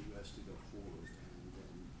in the U.S. to go forward, and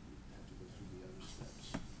then you have to go through the other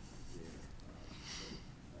steps there. So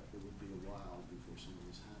it would be a while before some of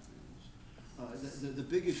this happens. The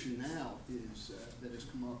big issue now is that has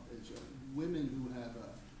come up is women who have a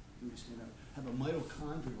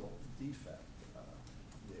mitochondrial defect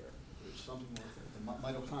there. There's something like that. The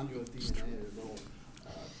mitochondrial DNA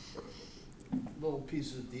are little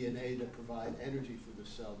pieces of DNA that provide energy for the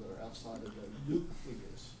cell that are outside of the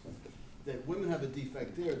nucleus. That women have a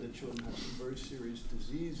defect there, the children have some very serious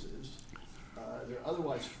diseases. They're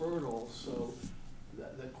otherwise fertile, so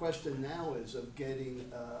the question now is of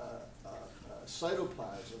getting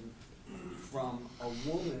cytoplasm from a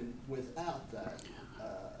woman without that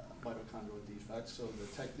mitochondrial defect. So the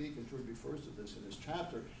technique, and George refers to this in his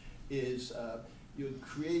chapter, is you would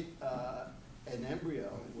create an embryo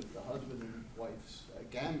with the husband and wife's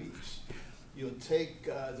gametes. You'll take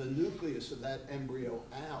the nucleus of that embryo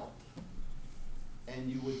out, and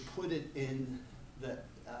you would put it in the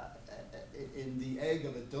egg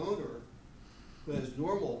of a donor who has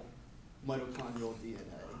normal mitochondrial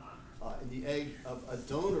DNA, in the egg of a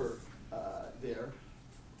donor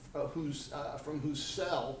from whose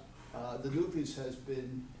cell the nucleus has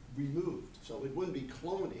been removed. So it wouldn't be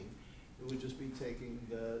cloning. It would just be taking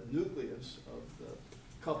the nucleus of the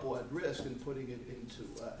couple at risk and putting it into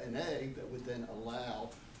an egg that would then allow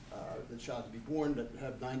the child to be born, that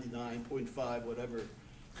have 99.5 whatever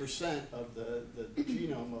percent of the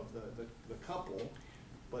genome of the couple,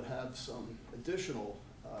 but have some additional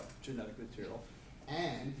genetic material.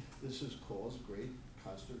 And this has caused great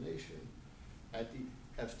consternation at the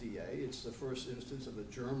FDA. It's the first instance of a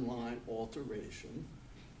germline alteration,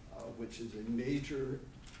 which is a major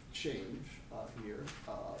change here,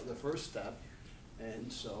 the first step.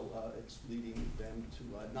 And so it's leading them to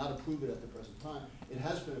not approve it at the present time. It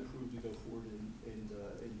has been approved to go forward in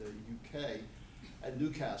the UK at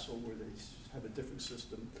Newcastle, where they have a different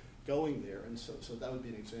system going there. And so that would be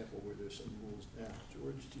an example where there's some rules now.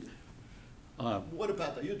 George, do you? What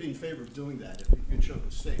about that? You'd be in favor of doing that if you could show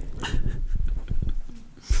the same, right?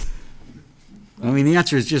 I mean, the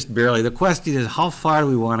answer is just barely. The question is, how far do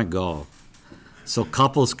we want to go so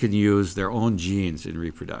couples can use their own genes in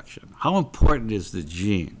reproduction? How important is the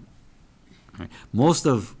gene? Right. Most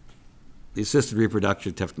of the assisted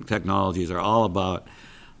reproduction technologies are all about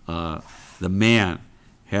the man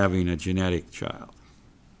having a genetic child.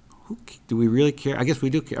 Do we really care? I guess we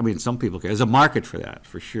do care. I mean, some people care. There's a market for that,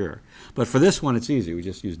 for sure. But for this one, it's easy. We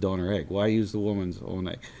just use donor egg. Why use the woman's own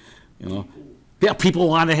egg? You know? Yeah, people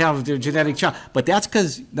want to have their genetic child. But that's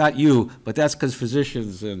because, not you, but that's because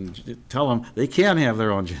physicians tell them they can't have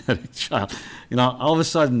their own genetic child. You know, all of a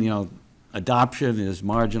sudden, you know, adoption is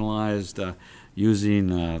marginalized. Using,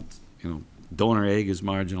 you know, donor egg is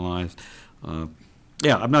marginalized.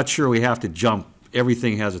 Yeah, I'm not sure we have to jump.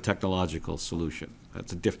 Everything has a technological solution.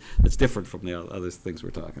 That's different from the other things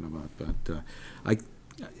we're talking about. But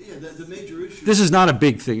yeah, the major issue. This is not a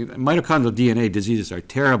big thing. Mitochondrial DNA diseases are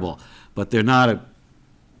terrible, but they're not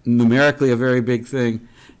numerically a very big thing.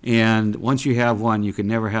 And once you have one, you can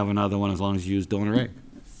never have another one as long as you use donor egg.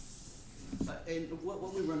 And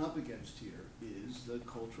what we run up against here is the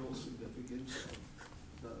cultural significance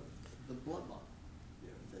of the bloodline.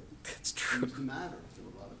 That's true. Seems to matter to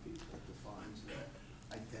a lot of people. It defines their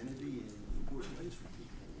identity in important ways for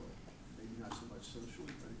people. Maybe not so much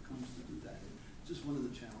socially, but it comes to do that. It's just one of the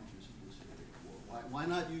challenges in this area. Well, why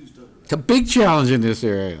not use donor egg? It's a big challenge in this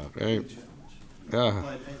area, right? Big challenge.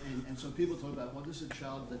 Yeah. And so people talk about, well, this is a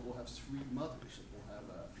child that will have three mothers. It will have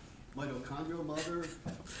a mitochondrial mother.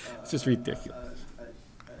 It's just ridiculous.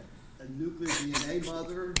 A nuclear DNA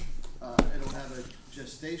mother. It'll have a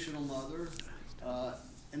gestational mother.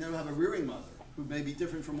 And then it'll have a rearing mother who may be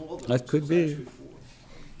different from all those. That could be. Four.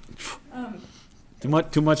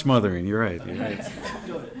 Too much mothering. You're right. You're right.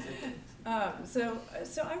 Go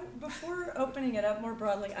ahead. Before opening it up more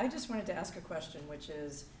broadly, I just wanted to ask a question, which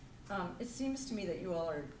is, it seems to me that you all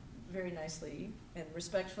are very nicely and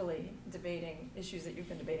respectfully debating issues that you've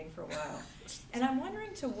been debating for a while. And I'm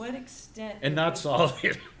wondering to what extent... And not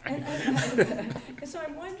solving it. And so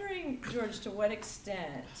I'm wondering, George, to what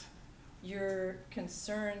extent your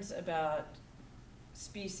concerns about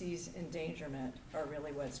species endangerment are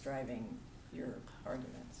really what's driving your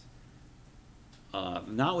arguments?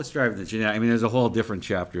 Not what's driving the genetic. I mean, there's a whole different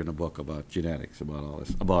chapter in the book about genetics, about all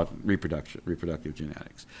this, about reproductive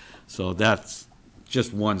genetics. So that's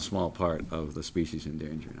just one small part of the species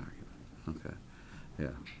endangerment argument. Okay, yeah.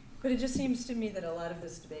 But it just seems to me that a lot of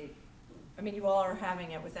this debate, I mean, you all are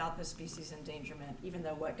having it without the species endangerment, even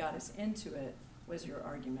though what got us into it was your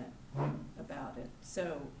argument about it.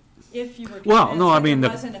 So if you were convinced there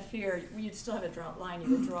wasn't a fear, you'd still have a line you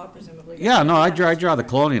would draw, presumably. Yeah, no, I draw the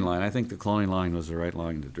cloning line. I think the cloning line was the right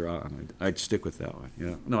line to draw, and I'd stick with that one.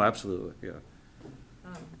 Yeah, no, absolutely, yeah.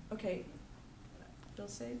 Okay, Bill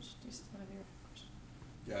Sage, do you still have your question?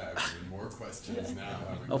 Yeah, I have even more questions now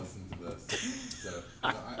having listened to this. So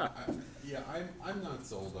I'm not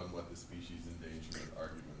sold on what the species endangerment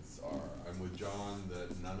arguments are. I'm with John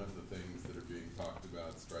that none of the things that are being talked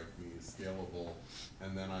about strike me as scalable,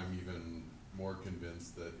 and then I'm even more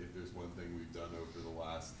convinced that if there's one thing we've done over the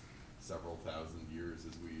last several thousand years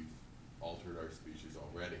is we've altered our species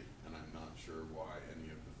already, and I'm not sure why any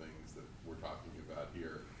of the things that we're talking about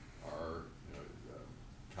here are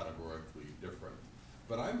categorically different.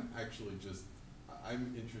 But I'm actually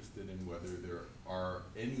I'm interested in whether there are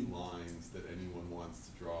any lines that anyone wants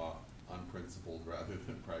to draw on principled rather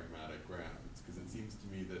than pragmatic grounds, because it seems to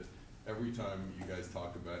me that every time you guys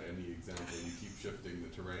talk about any example, you keep shifting the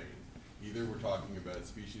terrain. Either we're talking about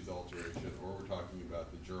species alteration or we're talking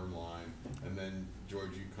about the germline, and then,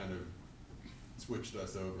 George, you kind of switched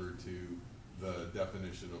us over to the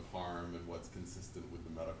definition of harm and what's consistent with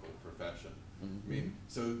the medical profession. I mean,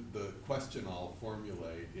 so the question I'll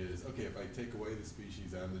formulate is, okay, if I take away the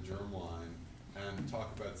species and the germline and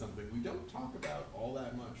talk about something we don't talk about all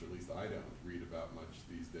that much, or at least I don't read about much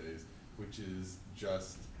these days, which is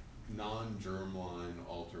just non-germline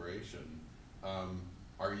alteration,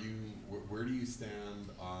 where do you stand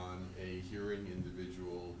on a hearing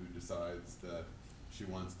individual who decides that she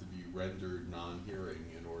wants to be rendered non-hearing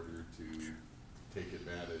in order to take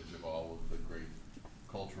advantage of all of the great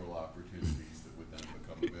cultural opportunities that would then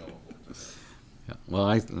become available to her? Yeah. Well,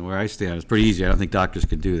 where I stand, it's pretty easy. I don't think doctors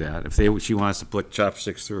can do that. If she wants to put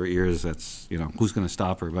chopsticks through her ears, that's, who's going to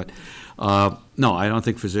stop her? But no, I don't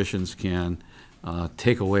think physicians can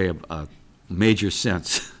take away a major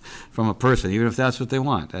sense from a person, even if that's what they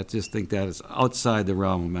want. I just think that is outside the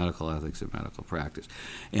realm of medical ethics and medical practice.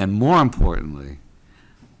 And more importantly,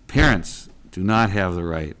 parents do not have the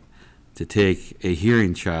right to take a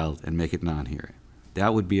hearing child and make it non-hearing.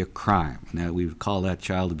 That would be a crime. Now, we would call that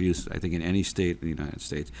child abuse, I think, in any state in the United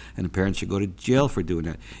States. And the parents should go to jail for doing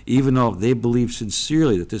that, even though they believe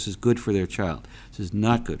sincerely that this is good for their child. This is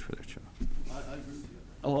not good for their child. I agree with you.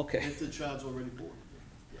 Oh, okay. If the child's already born.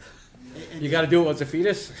 You got to do it once a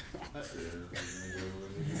fetus?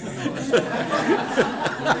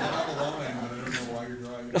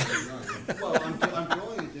 Well, I'm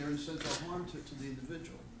drawing it there in sense of harm to the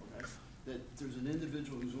individual, okay? That there's an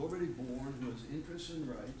individual who's already born, who has interests and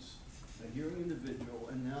rights, a hearing individual,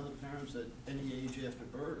 and now the parents at any age after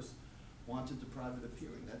birth want to deprive it of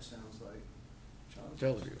hearing. That sounds like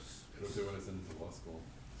child abuse. It'll do when it's into law school.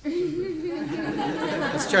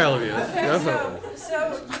 That's child abuse, definitely.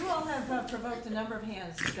 So you all have provoked a number of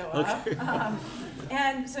hands to go up.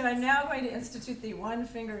 And so I'm now going to institute the one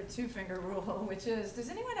finger, two finger rule, which is, does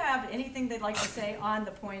anyone have anything they'd like to say on the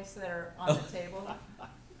points that are on the table?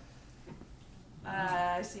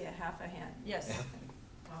 I see a half a hand. Yes.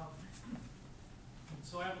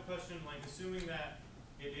 So I have a question, assuming that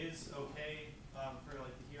it is okay for the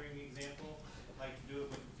hearing example, to do it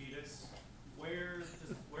with the fetus, where's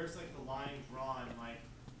the line drawn,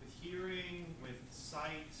 with hearing, with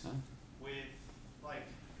sight, with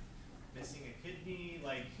missing a kidney,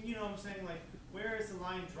 you know what I'm saying? Where is the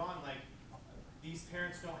line drawn? These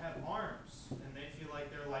parents don't have arms, and they feel like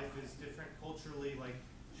their life is different culturally.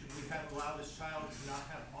 Should we allow this child to not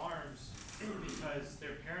have arms because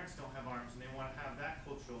their parents don't have arms and they want to have that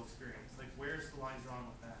cultural experience? Where's the line drawn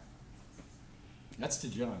with that? That's to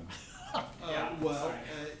John.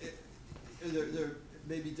 There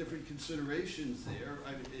may be different considerations there.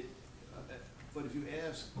 But if you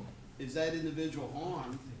ask, is that individual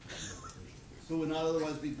harmed, who would not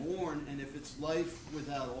otherwise be born, and if it's life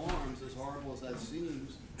without arms, as horrible as that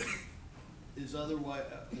seems, is otherwise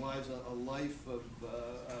a life of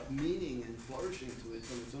meaning and flourishing to it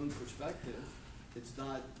from its own perspective, it's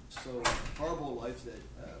not so horrible a life that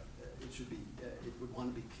it would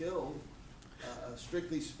want to be killed.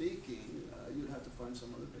 Strictly speaking, you'd have to find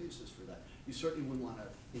some other basis for that. You certainly wouldn't want to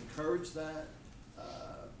encourage that.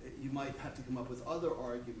 You might have to come up with other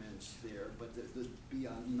arguments there, but be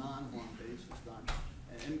on non-harm basis.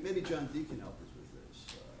 And maybe John D can help us with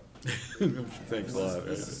this. Thanks a lot.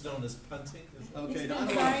 This is known as punting. Okay, He's been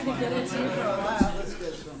trying to get it to you for a while. Let's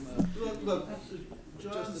get some. Look,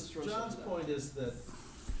 John's point is that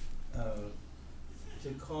to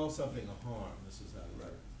call something a harm, this is how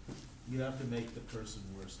you have to make the person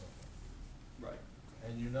worse off. Right.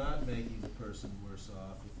 And you're not making the person worse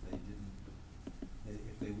off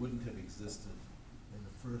if they wouldn't have existed in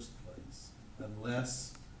the first place,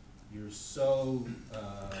 unless you're so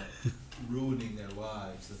ruining their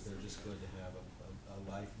lives that they're just going to have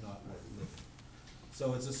a life not worth living.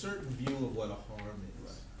 So it's a certain view of what a harm is.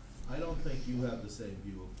 Right. I don't think you have the same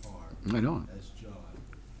view of harm I don't. as John,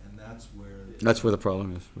 and that's where the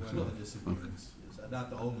problem is. where the disagreements is. Not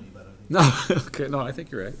the only, but I think. No, okay, no, I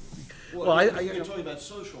think you're right. Well, you're talking about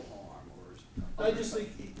social harm, or I just think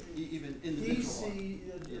even individual harm.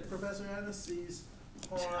 Professor Anna sees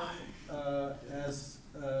harm as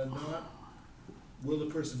not will the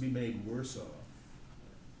person be made worse off,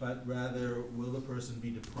 but rather will the person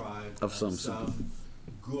be deprived Of some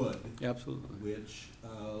good, Absolutely. which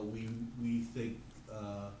we think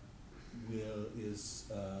is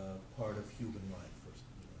part of human life or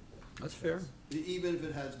something like that. That's fair. Even if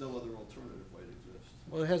it has no other alternative way to exist.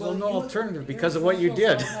 Well, it has Well, no you- alternative because of what you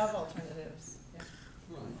did. Don't have alternatives.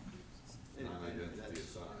 Yeah. Non-identity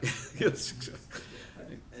aside. Yes.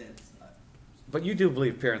 But you do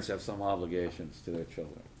believe parents have some obligations to their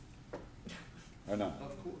children, or not?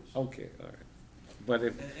 Of course. Okay, all right. But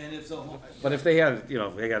if, And if the whole. but if they had, you know,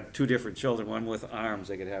 if they got two different children, one with arms,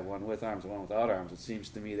 they could have one with arms and one without arms. It seems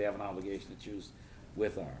to me they have an obligation to choose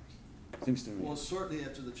with arms. Seems to me. Well, certainly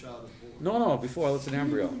after the child is born. No, before, it's an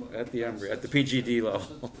embryo, at the embryo, at the PGD That's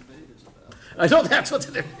level. what the debate is about. I know that's what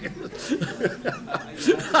it is. And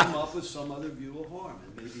you have to come up with some other view of harm,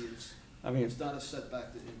 and maybe I mean, it's not a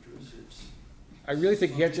setback to interest, it's. I really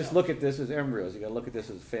think you can't just look at this as embryos, you gotta look at this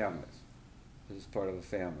as families. This is part of a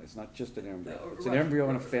family, it's not just an embryo, it's an Right, embryo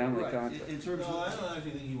in a right, family right. context. In terms No, I of, don't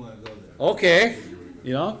actually think you wanna go there. Okay,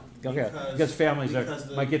 you know, okay, because families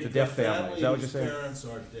because are, might get the deaf the family, is that what you're family's saying? parents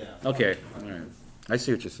are deaf. Okay, all right, I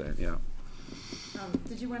see what you're saying, yeah.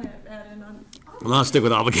 Did you want to add in on? Well, I'll stick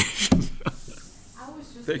with obligations. I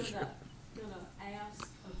was just Thank you. gonna ask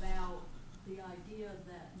about the idea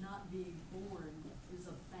that not being born is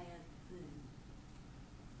a bad thing.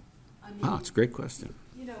 I mean, Wow, it's a great question.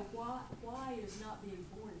 you know, why is not being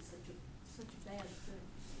born such a bad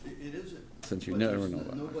thing? it isn't. Since you But never there's know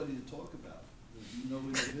about it. nobody to talk about. There's no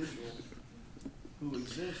individual who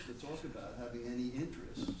exists to talk about having any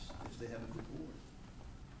interests if they haven't been born.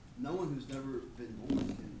 No one who's never been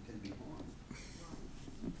born can be harmed.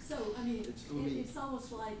 So, I mean, It's- I mean- it's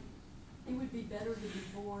almost like it would be better to be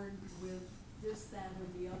born with this, that,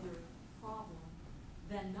 or the other problem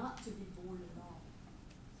than not to be born at all.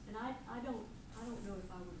 And I don't know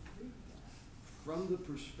if I would agree with that. From the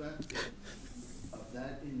perspective of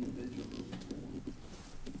that individual who was born,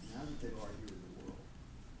 now that they are here in the world,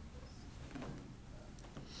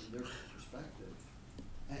 from their perspective,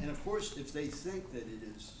 and of course, if they think that it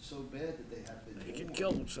is so bad that they have been born. They can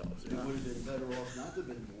kill themselves, It would have been better off not to have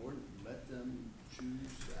been born, let them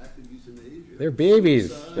choose active euthanasia. They're babies,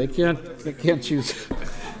 suicide, they or can't, whatever. they can't choose,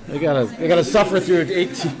 they gotta suffer through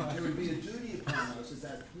 18. It would be a duty upon us at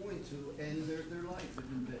that point to end their life if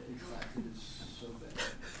in fact it is so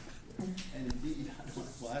bad. And indeed,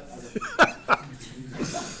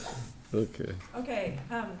 Okay. Okay,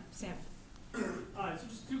 Sam. So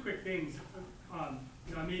just two quick things.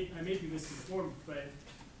 You know, I may be misinformed, but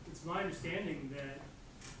it's my understanding that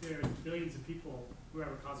there's billions of people who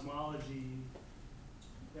have a cosmology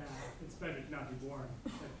that it's better to not be born.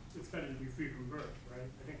 That it's better to be free from birth, right?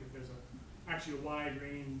 I think that there's actually a wide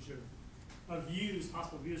range of views,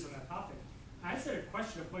 possible views on that topic. I just had a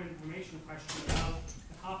question, a point of information question about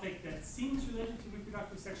a topic that seems related to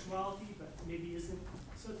reproductive sexuality, but maybe isn't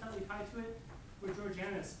so tightly tied to it, with George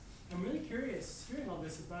Annis. I'm really curious, hearing all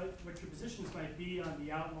this, about what your positions might be on the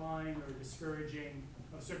outline or discouraging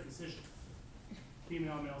of circumcision,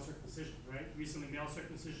 female-male circumcision, right? Recently, male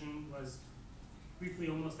circumcision was briefly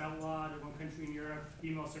almost outlawed in one country in Europe.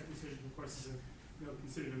 Female circumcision, of course, is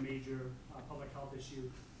considered a major public health issue.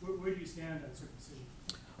 Where do you stand on circumcision?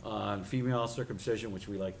 On female circumcision, which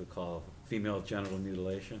we like to call female genital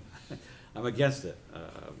mutilation, I'm against it,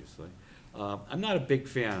 obviously. I'm not a big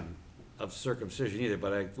fan of circumcision either,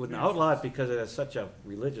 but I wouldn't outlaw it because it has such a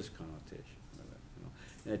religious connotation with it, you know.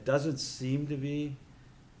 And it doesn't seem to be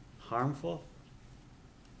harmful,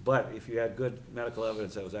 but if you had good medical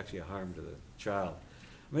evidence that was actually a harm to the child.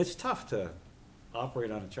 I mean, it's tough to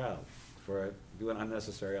operate on a child, do an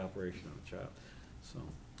unnecessary operation on a child. So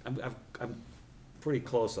I'm pretty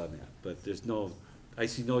close on that, but I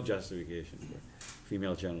see no justification for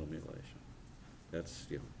female genital mutilation. That's,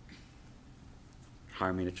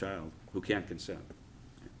 harming a child who can't consent.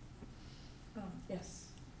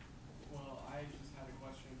 Yes. Well, I just had a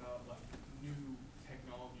question about new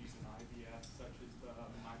technologies in IVF, such as the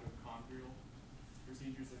mitochondrial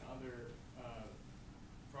procedures and other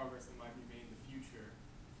progress that might be made in the future.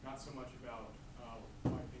 Not so much about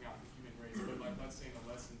wiping out the human race, but let's say in a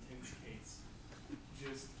less intense case,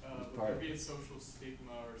 just would there be a social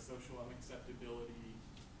stigma or social unacceptability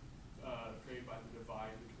created by the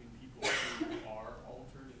divide between people who are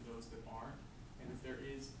altered and those that aren't? And if there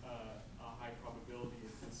is a high probability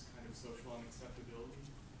of this kind of social unacceptability,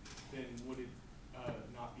 then would it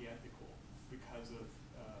not be ethical because of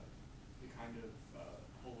the kind of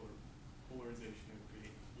polarization it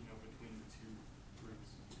creates, between the two groups?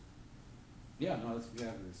 Yeah, no, that's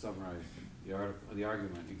exactly summarized the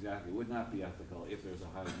argument exactly. It would not be ethical if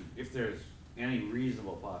there's any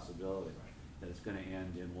reasonable possibility that it's going to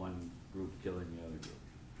end in one group killing the other group.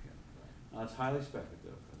 Yeah. That's highly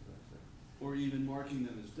speculative, as I say. Or even marking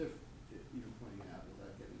them as different, even pointing out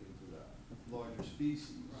without getting into the larger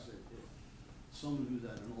species. If someone who's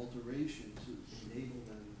had an alteration to enable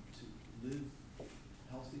them to live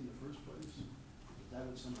healthy in the first place, that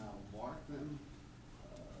would somehow mark them,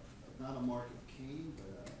 not a mark of Cain,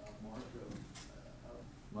 but a mark of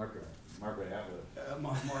Margaret Atwood. Margaret Atwood.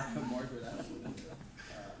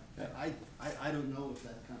 I don't know if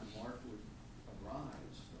that kind of mark would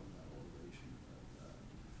arise from that alteration.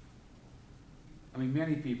 I mean,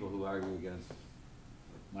 many people who argue against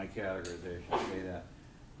my categorization say that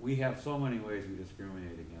we have so many ways we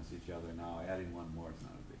discriminate against each other now, adding one more is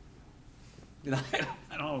not a big deal. You know,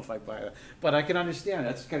 I don't know if I buy that, but I can understand.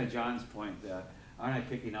 That's kind of John's point, that aren't I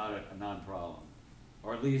picking out a non-problem,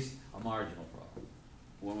 or at least a marginal problem,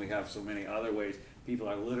 when we have so many other ways people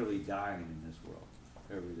are literally dying in this world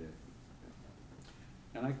every day.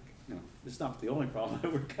 And it's not the only problem I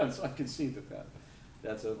work on, so I can see that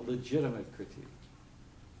that's a legitimate critique.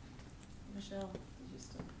 Michelle, did you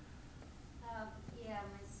still? Yeah,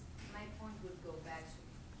 my point would go back to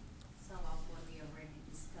some of what we already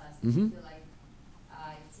discussed. Mm-hmm. I feel like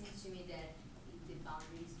it seems to me that if the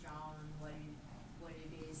boundary is drawn on what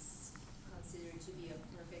it is considered to be a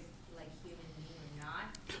perfect human being or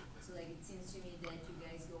not. So it seems to me that you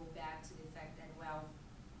guys go back to the fact that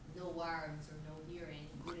no arms or no hearing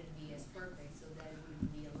wouldn't be as perfect, so that it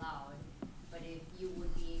wouldn't be allowed. But if you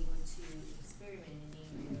would be able to experiment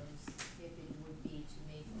in embryos, if it would be to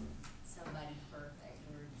make somebody perfect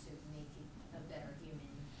or to make it a better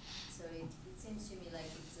human. So it seems to me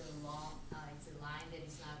like it's a line that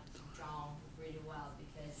is not drawn really well,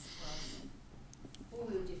 because who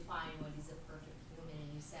will define what is a perfect human,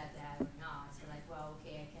 and you said that or not. So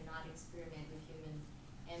okay, I cannot experiment with human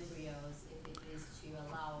embryos if it is to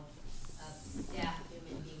allow a deaf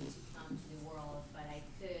human being to come to the world, but I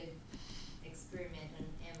could experiment on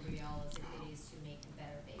embryos if it is to make a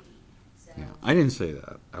better baby. So I didn't say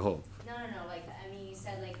that, I hope. No, you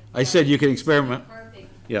said I said you can experiment. Perfect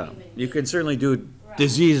Yeah, human you being. can certainly do Right.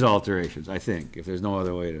 disease alterations, I think, if there's no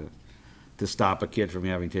other way to stop a kid from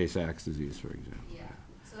having Tay-Sachs disease, for example. Yeah.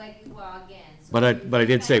 So again. So But I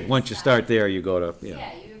did say, once you start there, you go to,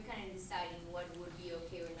 Yeah, you're kind of deciding what would be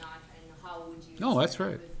okay or not, and how would you. No, that's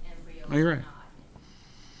experiment right. with embryos No, you're or right. not.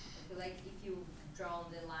 I feel like if you draw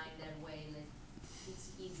the line that way,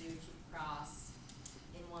 it's easier to cross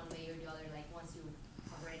in one way or the other. Once you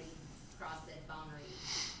already crossed that boundary,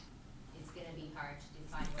 it's gonna be hard to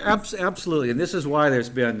define. Absolutely, and this is why there's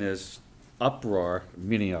been this uproar,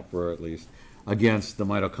 mini uproar at least, against the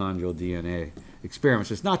mitochondrial DNA experiments.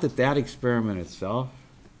 It's not that experiment itself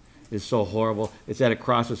is so horrible, it's that it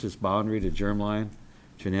crosses this boundary to germline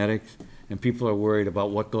genetics, and people are worried about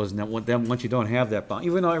what goes in that. Then once you don't have that boundary,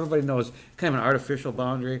 even though everybody knows kind of an artificial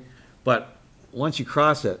boundary, but once you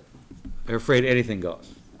cross it, they're afraid anything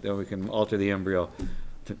goes. Then we can alter the embryo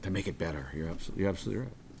to make it better. You're absolutely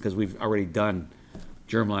right, because we've already done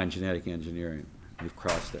germline genetic engineering. We've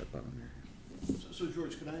crossed that boundary. So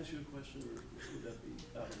George, can I ask you a question, or would that be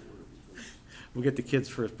out of order? Because We'll get the kids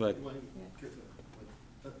first, but you want to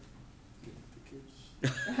get the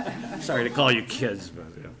kids? I'm sorry to call you kids, but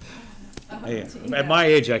hey, Tina. at my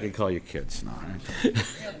age, I can call you kids. No,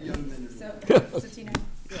 Young men are- So Tina?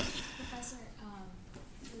 Professor,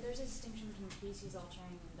 there's a distinction between species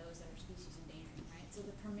altering and those that are species endangering, right? So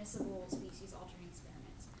the permissible species altering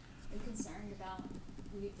experiments. Are you concerned about,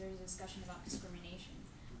 there's a discussion about discrimination,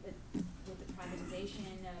 but with the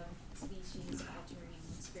privatization of species altering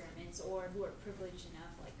experiments, or who are privileged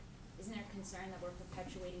enough, isn't there concern that we're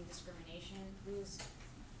perpetuating discrimination? Who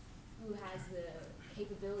has the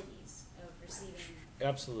capabilities of receiving?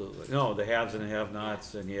 absolutely. No, the haves and the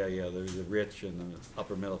have-nots, and there's the rich and the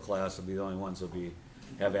upper middle class will be the only ones that'll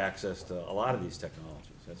have access to a lot of these technologies.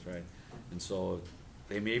 That's right. And so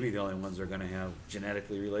they may be the only ones that are going to have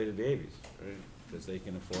genetically related babies, right? Because they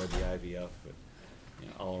can afford the IVF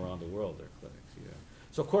all around the world, their clinics. Yeah.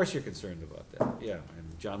 So of course you're concerned about that. Yeah.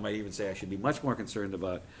 And John might even say I should be much more concerned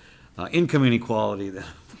about income inequality than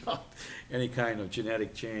any kind of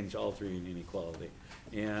genetic change altering inequality.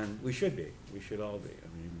 And we should be. We should all be. I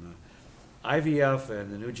mean, IVF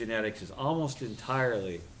and the new genetics is almost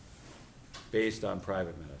entirely based on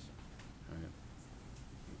private medicine. Right?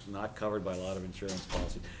 It's not covered by a lot of insurance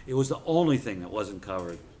policies. It was the only thing that wasn't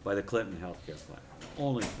covered by the Clinton healthcare plan.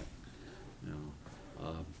 Only thing.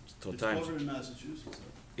 So It's times. covered in Massachusetts.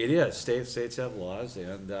 It is. States have laws,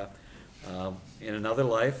 and in another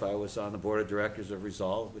life, I was on the board of directors of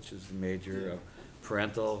Resolve, which is the major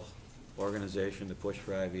parental organization to push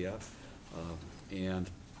for IVF, and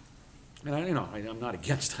And I'm not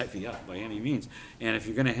against IVF by any means. And if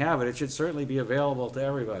you're gonna have it, it should certainly be available to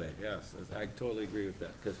everybody. Yes, I totally agree with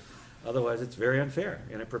that, because otherwise it's very unfair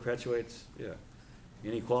and it perpetuates,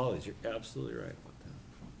 inequalities. You're absolutely right about that.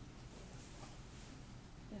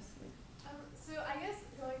 Yes, Lee. So I guess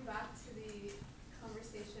going back to the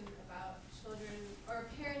conversation about children or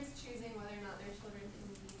parents choosing whether or not their children can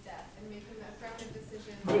be deaf and making the affirmative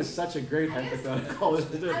decision. That is such a great hypothetical,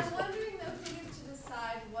 isn't it? I'm wondering though who gets to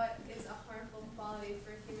decide what is a harmful quality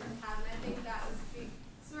for a human to have, and I think that would be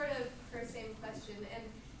sort of her same question. And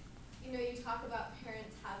you talk about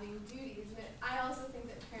parents having duties, but I also think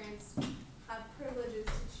that parents have privileges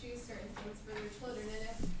to choose certain things for their children.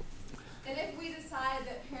 And if we decide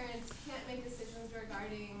that parents can't make decisions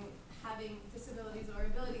regarding having disabilities or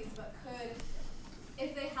abilities, but could,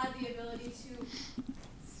 if they had the ability to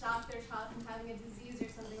stop their child from having a disease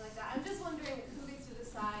or something like that, I'm just wondering who gets to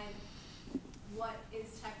decide what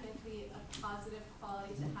is technically a positive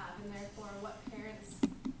quality to have, and therefore what parents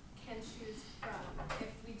can choose from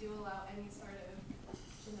if we do allow any sort of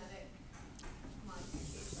genetic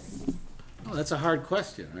modification. Oh, that's a hard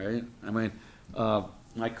question, right? I mean,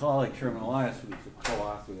 my colleague Sherman Elias, who's a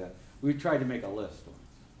co-author of that, we tried to make a list once,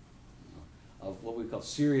 of what we call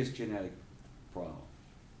serious genetic problems,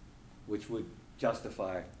 which would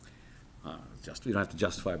justify, we don't have to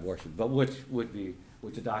justify abortion, but which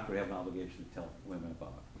a doctor would have an obligation to tell women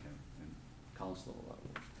about and counsel about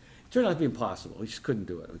abortion. It turned out to be impossible. We just couldn't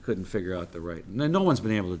do it. We couldn't figure out the right, and no one's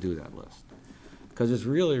been able to do that list, because it's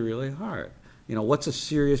really, really hard. What's a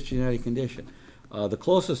serious genetic condition? The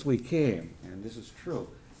closest we came, and this is true,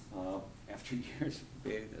 after years of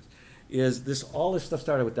debating this, all this stuff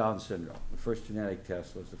started with Down syndrome. The first genetic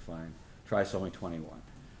test was to find trisomy 21,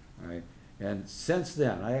 right? And since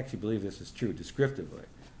then, I actually believe this is true descriptively,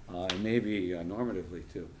 and maybe normatively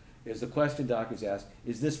too, is the question doctors ask,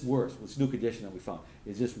 is this worse, this new condition that we found,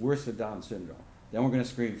 is this worse than Down syndrome? Then we're going to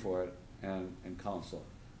screen for it and counsel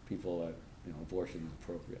people that abortion is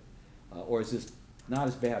appropriate. Or is this not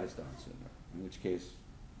as bad as Down syndrome, in which case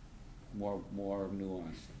more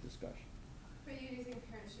nuanced discussion. But you do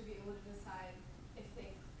think parents should be able to decide if they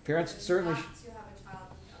Parents certainly want to have a child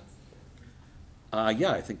with Down syndrome?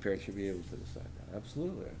 Yeah, I think parents should be able to decide that.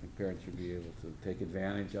 Absolutely. I think parents should be able to take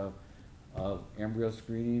advantage of embryo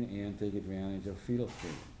screening and take advantage of fetal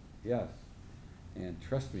screening. Yes. And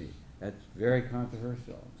trust me, that's very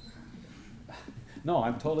controversial. No,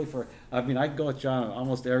 I'm totally for, I mean, I go with John on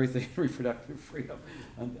almost everything in reproductive freedom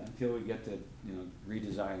until we get to,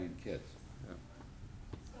 redesigning kids. Yeah.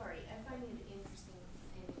 Sorry, I find it interesting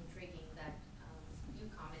and intriguing that you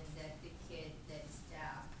comment that the kid that's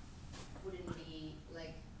deaf wouldn't be,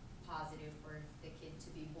 positive for the kid to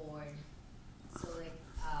be born. So,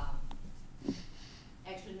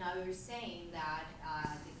 actually now you're saying that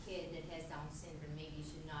the kid that has Down syndrome maybe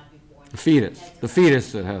should not be born. The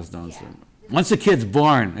fetus that has Down syndrome. Once the kid's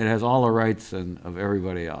born, it has all the rights of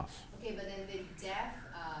everybody else. Okay, but then the deaf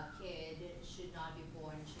kid should not be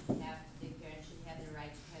born. The parents should have the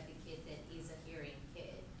right to have the kid that is a hearing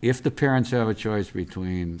kid. If the parents have a choice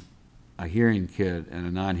between a hearing kid and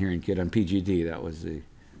a non-hearing kid on PGD, that was the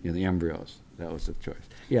embryos. That was the choice.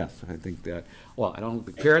 Yes, I think that. Well,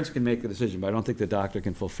 the parents can make the decision, but I don't think the doctor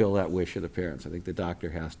can fulfill that wish of the parents. I think the doctor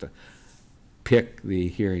has to pick the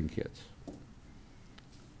hearing kids.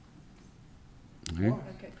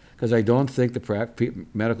 Because I don't think the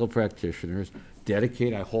medical practitioners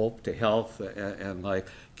dedicate, I hope, to health and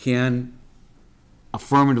life can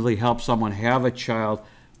affirmatively help someone have a child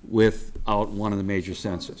without one of the major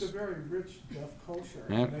senses. It's a very rich deaf culture,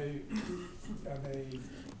 Yeah. and they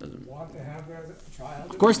want to have their child.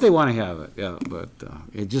 Of course they want to have it, yeah, but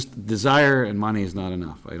it just desire and money is not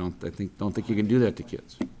enough. I don't think you can do that to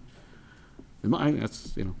kids.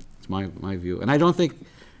 That's it's my view, and I don't think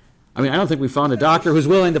we found a doctor who's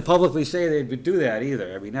willing to publicly say they would do that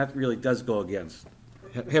either. I mean, that really does go against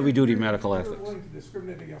heavy-duty medical ethics. They're willing to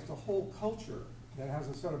discriminate against a whole culture that has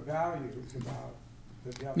a set of values about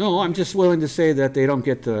the deaf. No, I'm just willing to say that they don't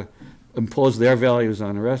get to impose their values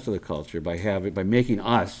on the rest of the culture by making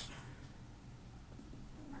us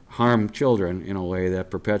harm children in a way that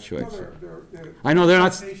perpetuates it. I know they're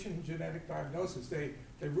not. Genetic diagnosis. They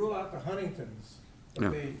rule out the Huntingtons,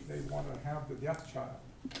 but they want to have the deaf child.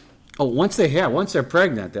 Oh, once they're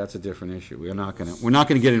pregnant, that's a different issue. We're not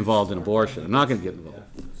gonna get involved in abortion. I'm not gonna get involved.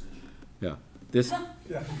 Yeah, this.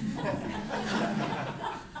 Yeah.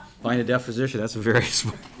 Find a deaf physician. That's a very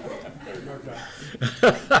smart.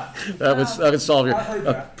 that would solve your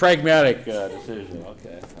pragmatic decision.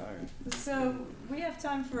 Okay, all right. So we have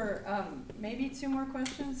time for maybe 2 more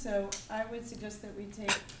questions. So I would suggest that we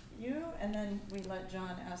take you, and then we let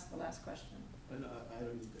John ask the last question. I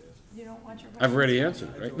don't need to ask. You don't want your question? I've already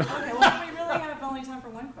answered, right? Okay, well, we really have only time for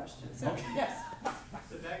one question, so, yes.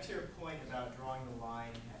 So back to your point about drawing the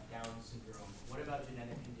line at Down syndrome, what about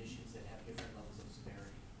genetic conditions that have different levels of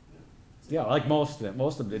severity? Yeah, like most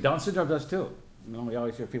of them. Down syndrome does too. You know, we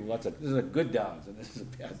always hear people, this is a good Downs and this is a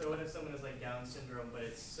bad. So what if someone has like Down syndrome, but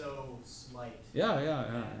it's so slight?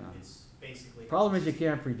 Yeah. It's basically. Problem is you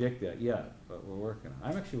can't predict that yet, but we're working.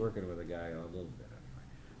 I'm actually working with a guy a little bit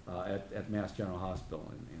anyway, at Mass General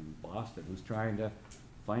Hospital in Boston, who's trying to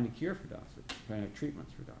find a cure for Down syndrome, trying to have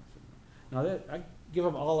treatments for Down syndrome. Now I give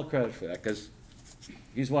him all the credit for that, because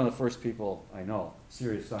he's one of the first people I know,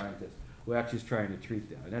 serious scientists, who actually is trying to treat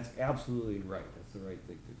that, and that's absolutely right. That's the right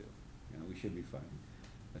thing to do. You know, we should be finding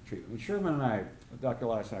a treatment. When Sherman and I, Dr.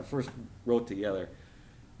 Elias and I, first wrote together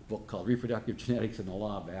a book called Reproductive Genetics and the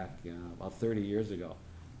Law back about 30 years ago,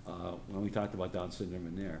 when we talked about Down syndrome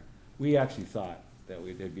in there, we actually thought that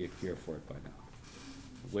there'd be a cure for it by now.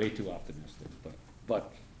 Way too optimistic,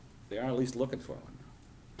 but they are at least looking for one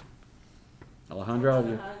now. Alejandro,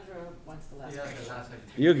 Alejandro wants the last question.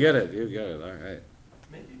 you get it, all right.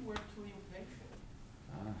 Maybe we're too impatient.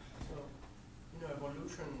 So,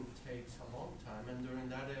 evolution takes a long time, and during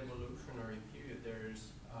that evolutionary period,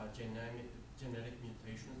 there's genetic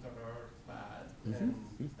mutations that are bad,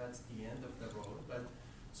 and that's the end of the road. But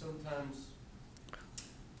sometimes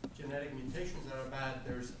genetic mutations that are bad,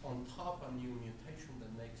 there's on top a new mutation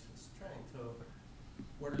that makes it strength. So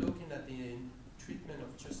we're looking at the treatment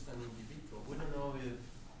of just an individual. We don't know if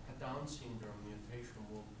a Down syndrome mutation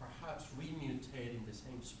will perhaps remutate in the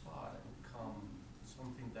same spot and become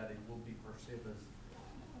something that it will be perceived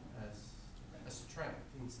as a strength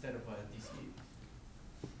instead of a disease.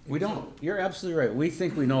 We don't. You're absolutely right. We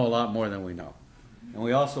think we know a lot more than we know. And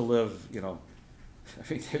we also live, I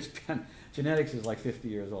think there's been, genetics is like 50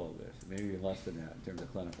 years old, maybe less than that in terms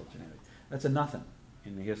of clinical genetics. That's a nothing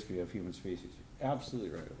in the history of human species. You're absolutely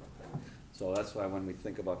right about that. So that's why when we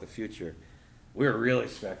think about the future, we're really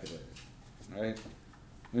speculating, right?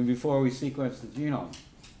 I mean, before we sequenced the genome,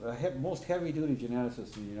 the most heavy-duty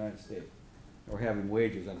geneticists in the United States were having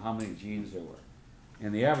wagers on how many genes there were.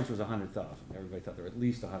 And the average was 100,000. Everybody thought there were at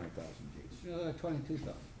least 100,000 genes. Like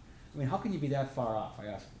 22,000. I mean, how can you be that far off? I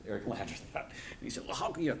asked Eric Landers that. And he said, well, how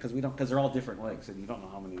can you? Because they're all different lengths, and you don't know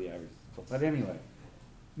how many the average is. But anyway,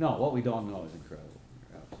 no, what we don't know is incredible.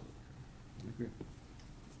 You're absolutely correct. I agree.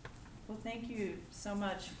 Well, thank you so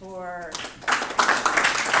much for